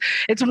 because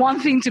it's one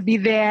thing to be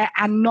there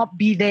and not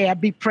be there,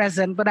 be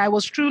present. But I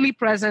was truly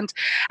present,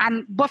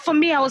 but for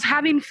me, I was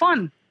having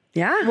fun.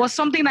 Yeah, it was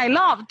something I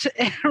loved,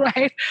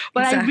 right?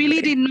 But I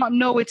really did not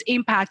know its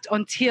impact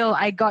until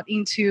I got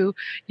into,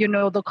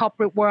 the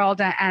corporate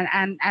world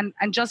and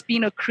just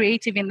being a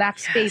creative in that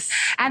space.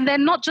 And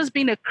then not just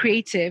being a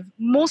creative,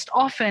 most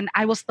often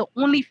I was the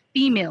only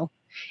female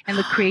in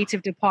the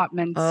creative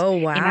department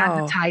in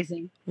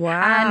advertising. Wow.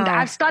 And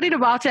I've studied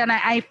about it, and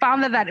I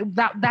found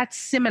that's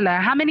similar.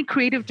 How many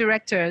creative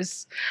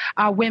directors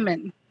are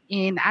women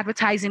in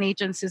advertising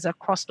agencies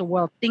across the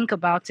world? Think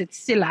about it,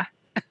 Silla.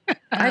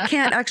 I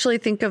can't actually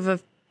think of a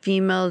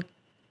female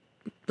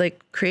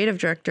creative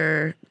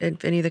director in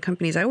any of the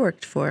companies I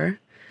worked for.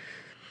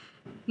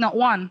 Not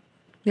one.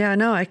 Yeah,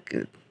 no,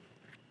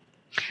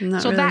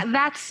 so really.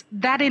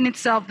 That in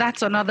itself,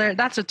 that's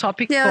a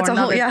topic for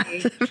another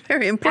day. It's a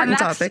very important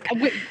topic.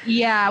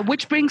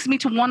 Which brings me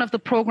to one of the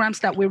programs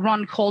that we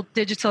run called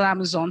Digital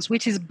Amazons,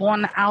 which is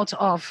born out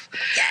of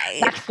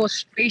that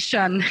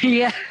frustration.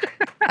 Yeah.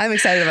 I'm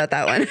excited about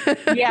that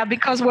one. Yeah,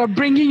 because we're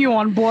bringing you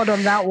on board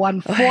on that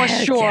one for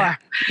sure.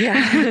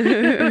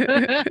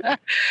 Yeah.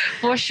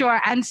 For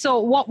sure. And so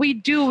what we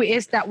do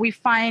is that we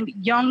find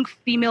young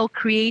female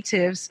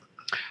creatives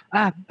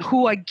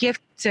who are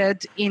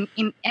gifted in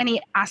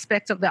any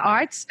aspect of the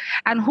arts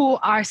and who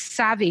are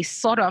savvy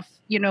sort of,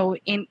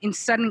 in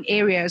certain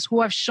areas,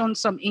 who have shown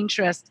some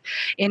interest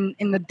in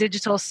the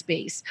digital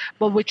space.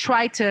 But we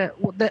try to,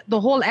 the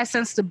whole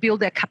essence to build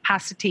their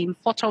capacity in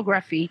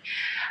photography,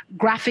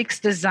 graphics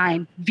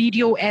design,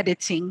 video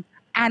editing,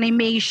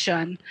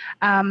 animation,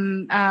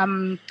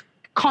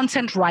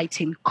 content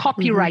writing,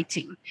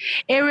 copywriting,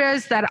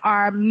 areas that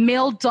are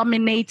male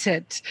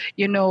dominated,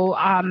 in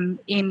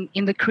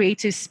the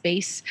creative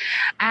space,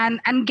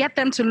 and get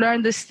them to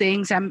learn these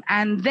things.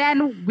 And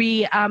then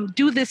we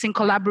do this in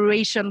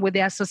collaboration with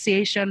the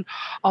association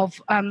of,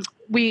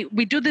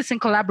 we do this in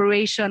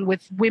collaboration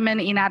with Women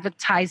in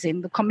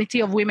Advertising, the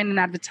Committee of Women in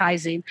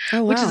Advertising,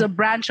 which is a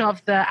branch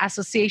of the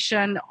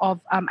Association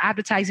of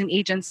Advertising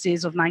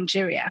Agencies of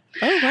Nigeria.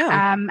 Oh,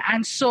 wow.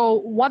 And so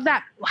what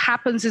that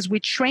happens is we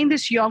train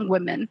these young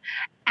women,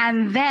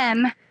 and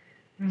then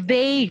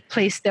they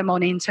place them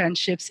on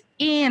internships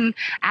in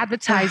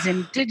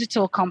advertising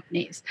digital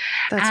companies.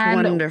 That's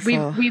and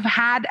wonderful. We've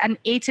had an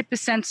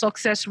 80%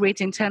 success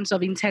rate in terms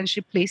of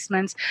internship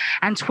placements,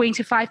 and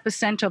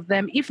 25% of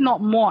them, if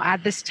not more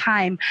at this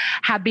time,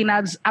 have been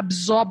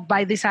absorbed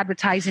by these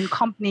advertising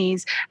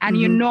companies. And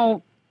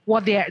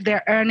what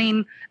they're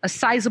earning a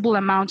sizable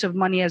amount of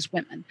money as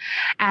women.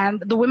 And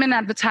the Women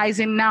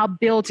Advertising now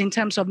builds in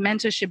terms of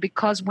mentorship,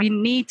 because we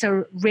need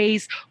to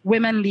raise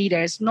women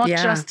leaders, not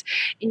just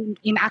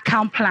in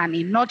account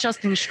planning, not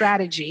just in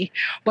strategy,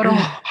 but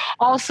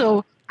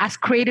also as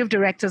creative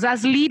directors,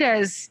 as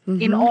leaders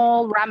in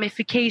all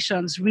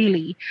ramifications,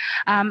 really.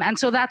 And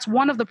so that's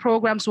one of the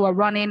programs we're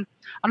running.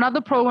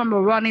 Another program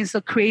we're running is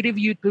the Creative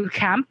Youth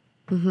Bootcamp,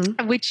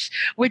 which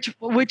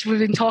we've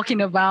been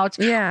talking about,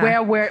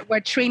 where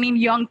we're training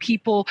young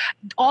people.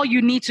 All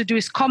you need to do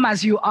is come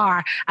as you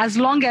are. As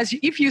long as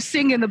if you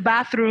sing in the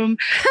bathroom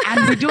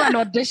and we do an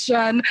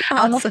audition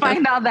and we'll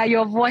find out that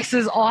your voice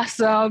is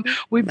awesome,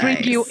 we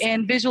bring you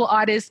in, visual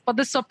artists. But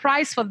the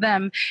surprise for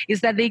them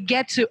is that they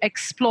get to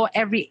explore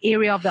every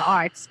area of the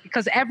arts,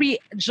 because every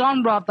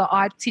genre of the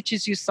art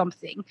teaches you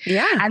something.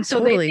 Yeah, and so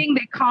they think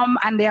they come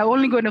and they're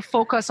only going to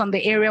focus on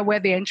the area where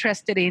they're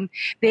interested in.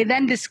 They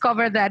then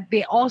discover that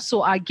they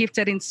also are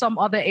gifted in some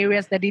other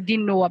areas that they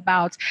didn't know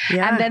about.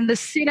 And then the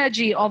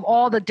synergy of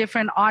all the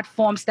different art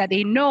forms that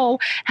they know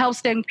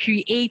helps them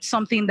create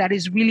something that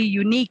is really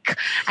unique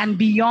and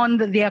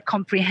beyond their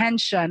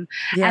comprehension.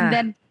 And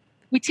then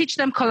we teach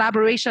them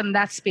collaboration in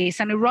that space,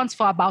 and it runs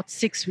for about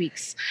 6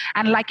 weeks.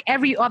 And like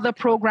every other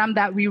program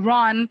that we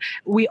run,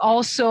 we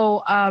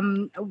also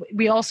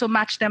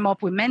match them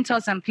up with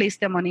mentors and place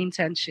them on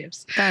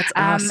internships. That's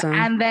awesome.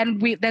 And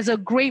then there's a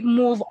great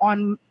move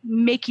on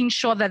making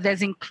sure that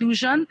there's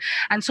inclusion.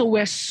 And so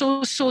we're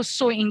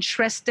so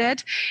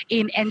interested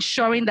in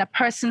ensuring that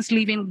persons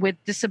living with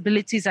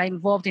disabilities are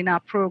involved in our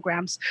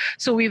programs.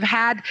 So we've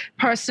had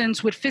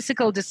persons with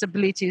physical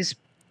disabilities,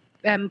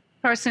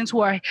 persons who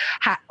are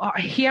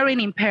hearing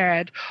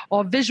impaired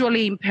or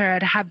visually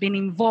impaired have been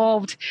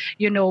involved,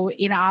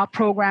 in our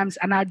programs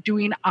and are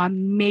doing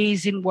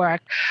amazing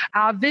work.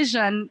 Our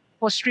vision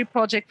for Street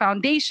Project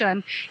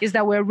Foundation is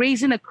that we're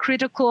raising a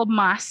critical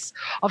mass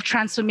of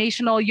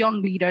transformational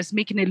young leaders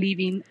making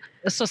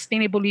a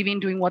sustainable living,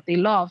 doing what they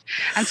love.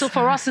 And so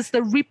for us, it's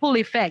the ripple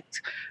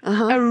effect,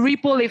 a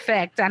ripple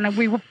effect. And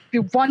we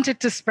want it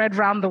to spread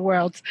around the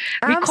world.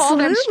 We call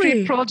them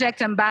Street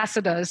Project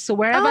ambassadors. So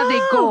wherever they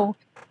go,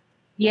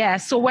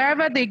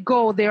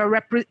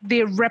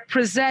 they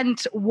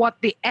represent what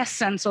the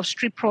essence of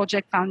Street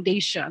Project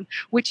Foundation,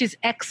 which is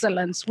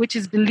excellence, which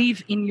is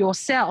believe in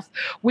yourself,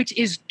 which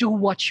is do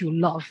what you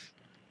love.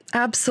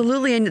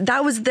 Absolutely. And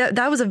that was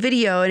a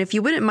video. And if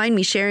you wouldn't mind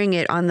me sharing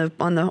it on the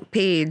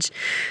page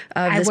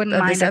of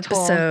this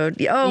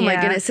episode. Oh my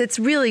goodness. It's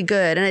really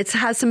good. And it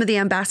has some of the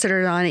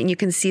ambassadors on it and you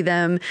can see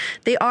them.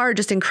 They are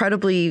just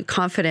incredibly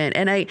confident.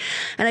 And I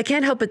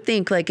can't help but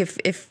think, like,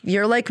 if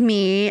you're like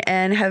me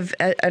and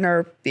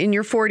are in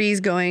your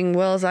 40s going,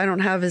 well, I don't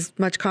have as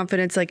much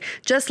confidence. Like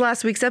just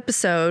last week's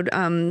episode,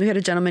 we had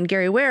a gentleman,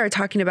 Gary Ware,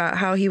 talking about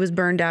how he was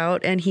burned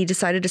out and he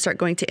decided to start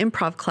going to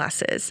improv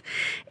classes.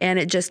 And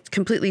it just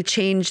completely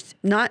changed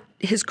not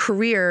his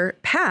career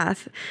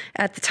path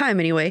at the time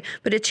anyway,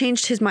 but it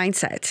changed his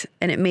mindset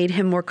and it made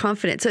him more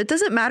confident. So it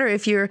doesn't matter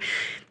if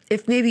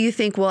maybe you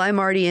think, well, I'm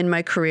already in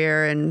my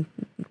career and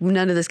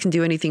none of this can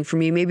do anything for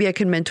me. Maybe I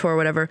can mentor or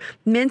whatever.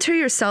 Mentor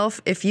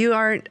yourself. If you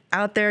aren't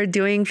out there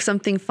doing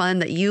something fun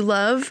that you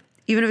love,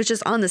 even if it's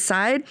just on the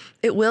side,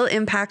 it will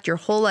impact your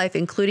whole life,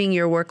 including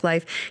your work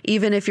life.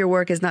 Even if your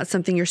work is not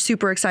something you're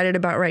super excited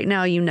about right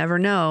now, you never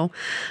know.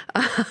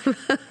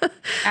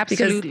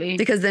 Absolutely.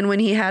 Because then when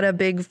he had a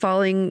big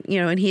falling,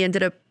 and he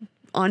ended up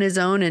on his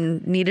own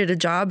and needed a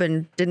job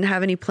and didn't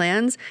have any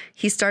plans,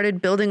 he started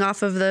building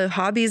off of the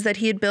hobbies that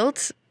he had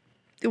built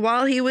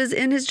while he was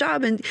in his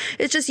job. And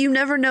it's just, you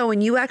never know when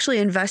you actually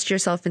invest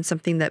yourself in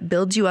something that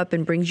builds you up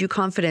and brings you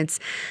confidence.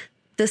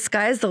 The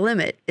sky's the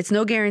limit. It's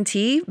no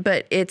guarantee,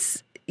 but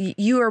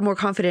you are more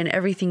confident in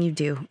everything you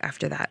do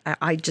after that.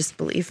 I just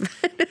believe.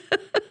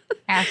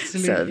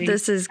 Absolutely. So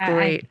this is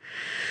great.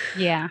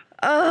 Yeah.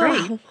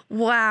 Oh, great.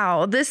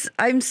 Wow.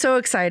 I'm so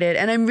excited.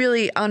 And I'm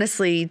really,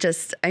 honestly,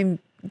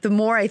 the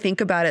more I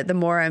think about it, the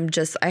more I'm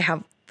just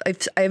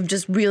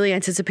really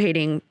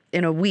anticipating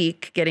in a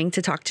week getting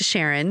to talk to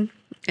Sharon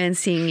and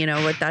seeing,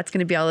 what that's going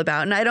to be all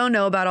about. And I don't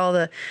know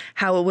about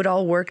how it would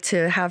all work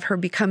to have her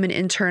become an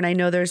intern. I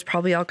know there's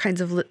probably all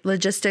kinds of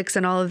logistics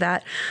and all of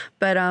that.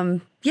 But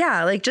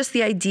like just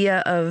the idea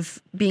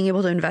of being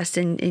able to invest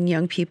in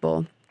young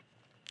people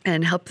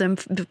and help them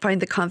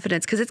find the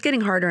confidence, because it's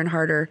getting harder and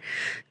harder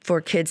for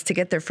kids to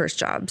get their first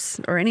jobs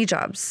or any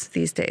jobs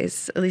these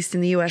days, at least in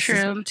the U.S.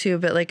 too.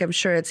 But I'm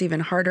sure it's even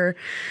harder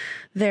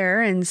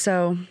there. And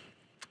so...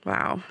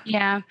 Wow.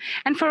 Yeah.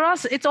 And for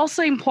us, it's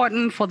also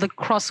important for the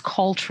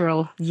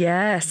cross-cultural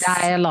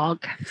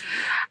dialogue.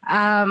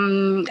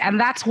 And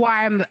that's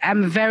why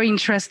I'm very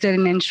interested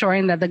in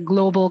ensuring that the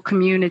global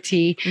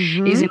community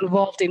is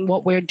involved in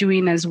what we're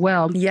doing as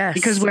well. Yes.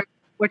 Because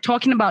we're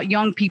talking about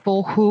young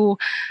people who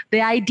the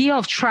idea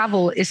of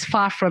travel is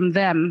far from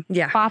them,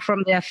 far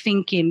from their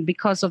thinking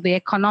because of the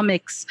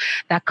economics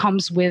that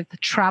comes with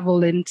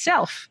travel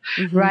itself,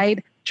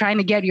 right? Trying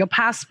to get your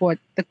passport,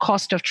 the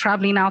cost of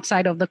traveling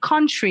outside of the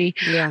country,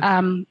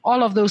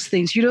 all of those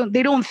things.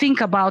 They don't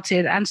think about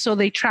it. And so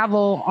they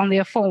travel on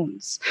their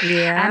phones.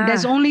 Yeah. And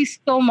there's only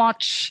so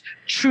much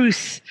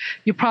truth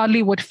you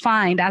probably would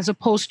find as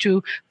opposed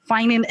to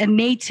finding a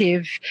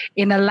native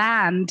in a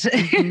land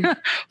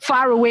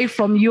far away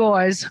from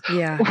yours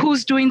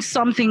who's doing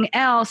something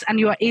else and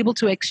you are able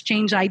to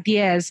exchange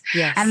ideas.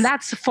 Yes. And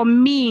that's, for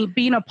me,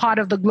 being a part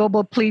of the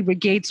Global Play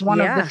Brigades, one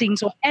of the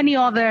things, or any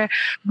other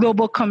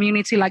global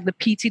community like the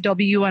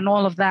PTW and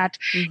all of that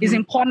is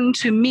important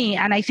to me.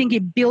 And I think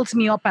it builds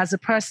me up as a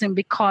person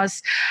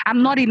because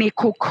I'm not in a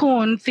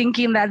cocoon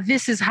thinking that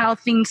this is how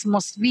things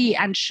must be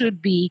and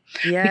should be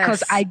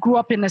because I grew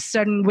up in a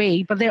certain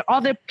way. But there are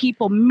other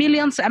people,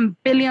 millions and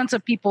billions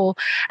of people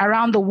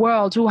around the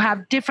world who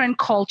have different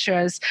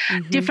cultures,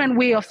 different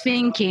way of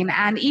thinking.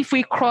 And if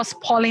we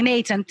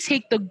cross-pollinate and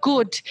take the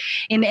good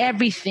in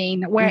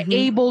everything, we're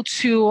able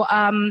to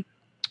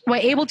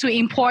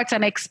import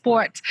and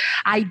export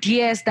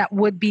ideas that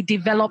would be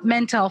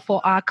developmental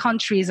for our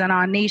countries and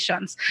our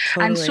nations.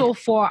 Totally. And so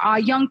for our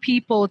young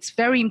people, it's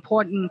very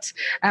important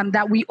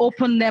that we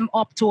open them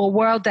up to a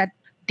world that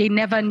they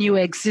never knew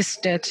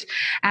existed,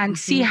 and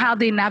see how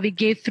they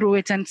navigate through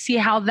it, and see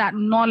how that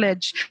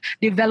knowledge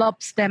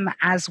develops them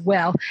as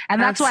well.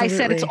 And that's why I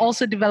said it's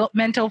also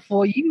developmental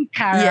for you,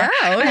 Kara. Yeah,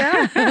 oh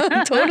yeah,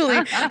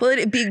 totally. Well,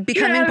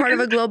 becoming part of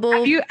a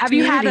global have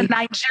you had a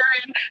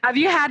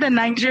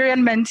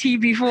Nigerian mentee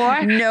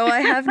before? No,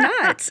 I have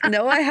not.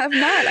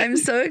 I'm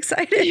so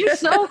excited.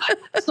 So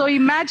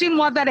imagine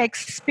what that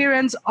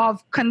experience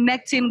of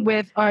connecting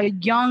with a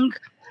young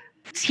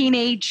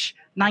teenage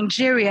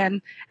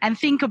Nigerian, and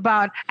think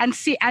about and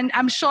see, and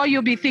I'm sure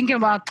you'll be thinking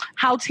about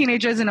how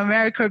teenagers in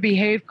America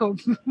behave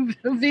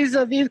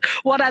vis-a-vis,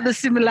 what are the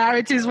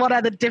similarities, what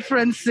are the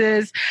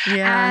differences,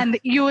 and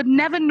you would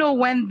never know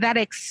when that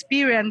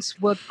experience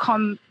would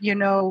come,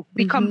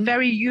 become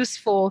very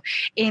useful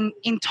in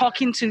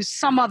talking to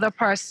some other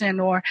person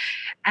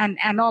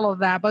and all of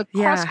that. But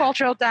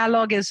cross-cultural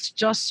dialogue is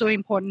just so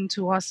important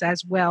to us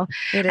as well.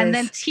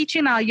 Then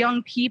teaching our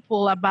young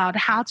people about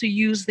how to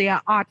use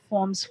their art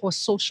forms for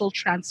social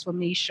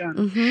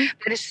transformation.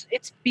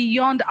 It's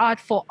beyond art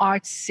for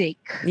art's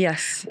sake.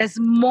 Yes. There's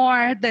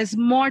more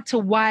to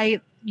why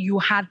you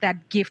had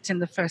that gift in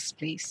the first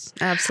place.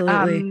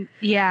 Absolutely.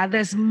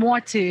 There's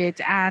more to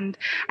it. And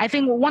I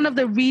think one of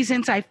the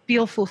reasons I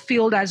feel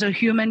fulfilled as a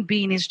human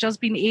being is just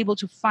being able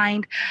to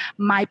find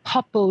my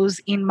purpose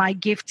in my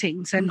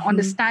giftings and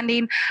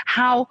understanding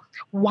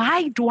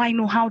why do I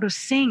know how to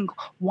sing?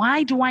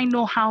 Why do I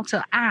know how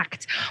to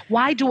act?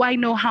 Why do I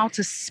know how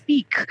to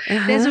speak?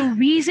 There's a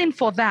reason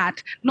for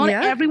that. Not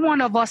every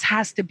one of us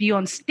has to be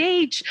on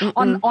stage,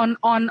 on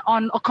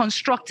a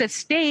constructed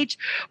stage,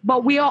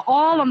 but we are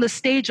all on the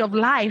stage of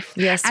life.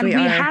 Yes, and we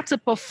had to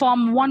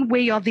perform one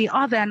way or the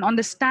other and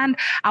understand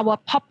our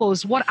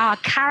purpose, what our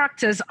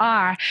characters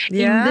are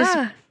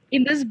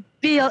in this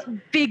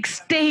big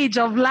stage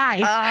of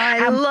life.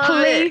 I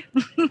love it.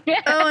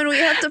 And we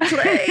have to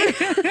play.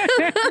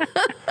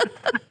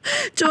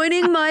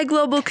 Joining my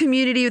global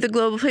community with the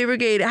Global Play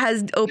Brigade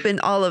has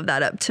opened all of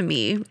that up to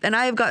me. And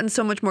I have gotten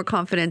so much more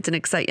confident and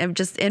excited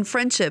and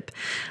friendship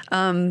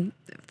from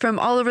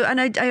all over.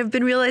 And I have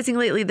been realizing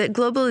lately that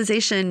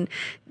globalization,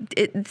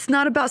 it's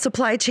not about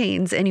supply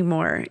chains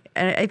anymore.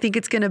 And I think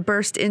it's going to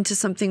burst into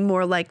something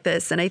more like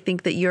this. And I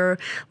think that you're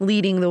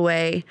leading the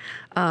way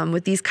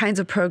with these kinds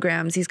of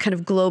programs, these kind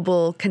of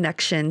global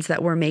connections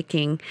that we're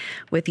making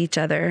with each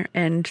other.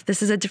 And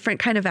this is a different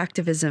kind of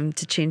activism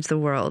to change the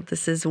world.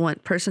 This is one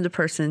person to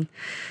person,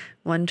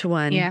 one to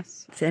one. Yes.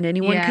 And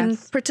anyone can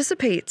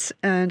participate.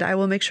 And I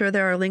will make sure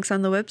there are links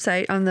on the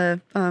website, on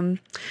the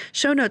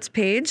show notes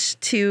page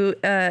to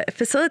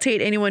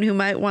facilitate anyone who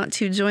might want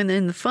to join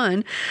in the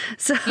fun.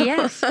 So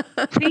yes,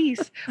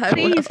 please.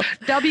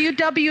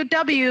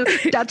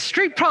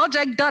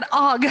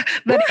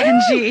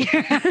 www.streetproject.org.ng.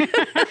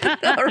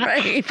 All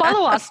right.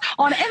 Follow us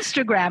on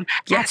Instagram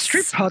at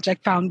Street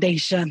Project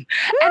Foundation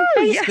and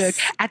Facebook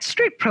at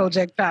Street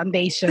Project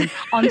Foundation.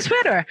 On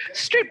Twitter,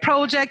 Street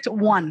Project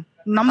 1.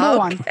 Number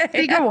one,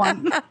 figure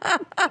one.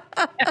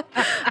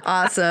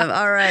 Awesome.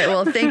 All right.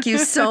 Well, thank you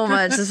so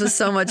much. This was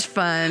so much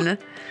fun.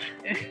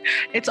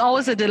 It's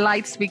always a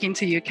delight speaking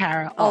to you,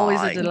 Kara.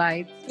 Always a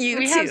delight.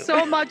 We have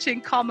so much in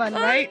common,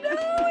 right? I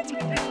know. It's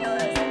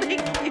ridiculous.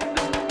 Thank you.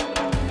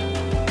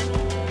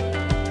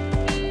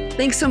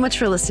 Thanks so much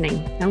for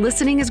listening. Now,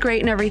 listening is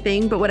great and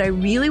everything, but what I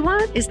really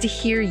want is to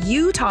hear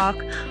you talk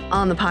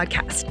on the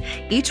podcast.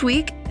 Each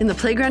week in the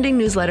Playgrounding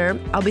newsletter,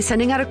 I'll be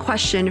sending out a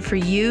question for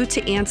you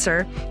to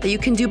answer that you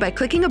can do by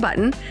clicking a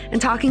button and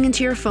talking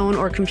into your phone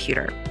or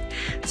computer.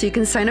 So you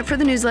can sign up for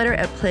the newsletter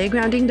at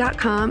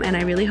playgrounding.com, and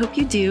I really hope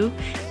you do.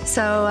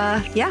 So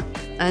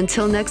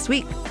until next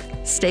week,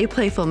 stay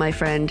playful, my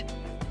friend.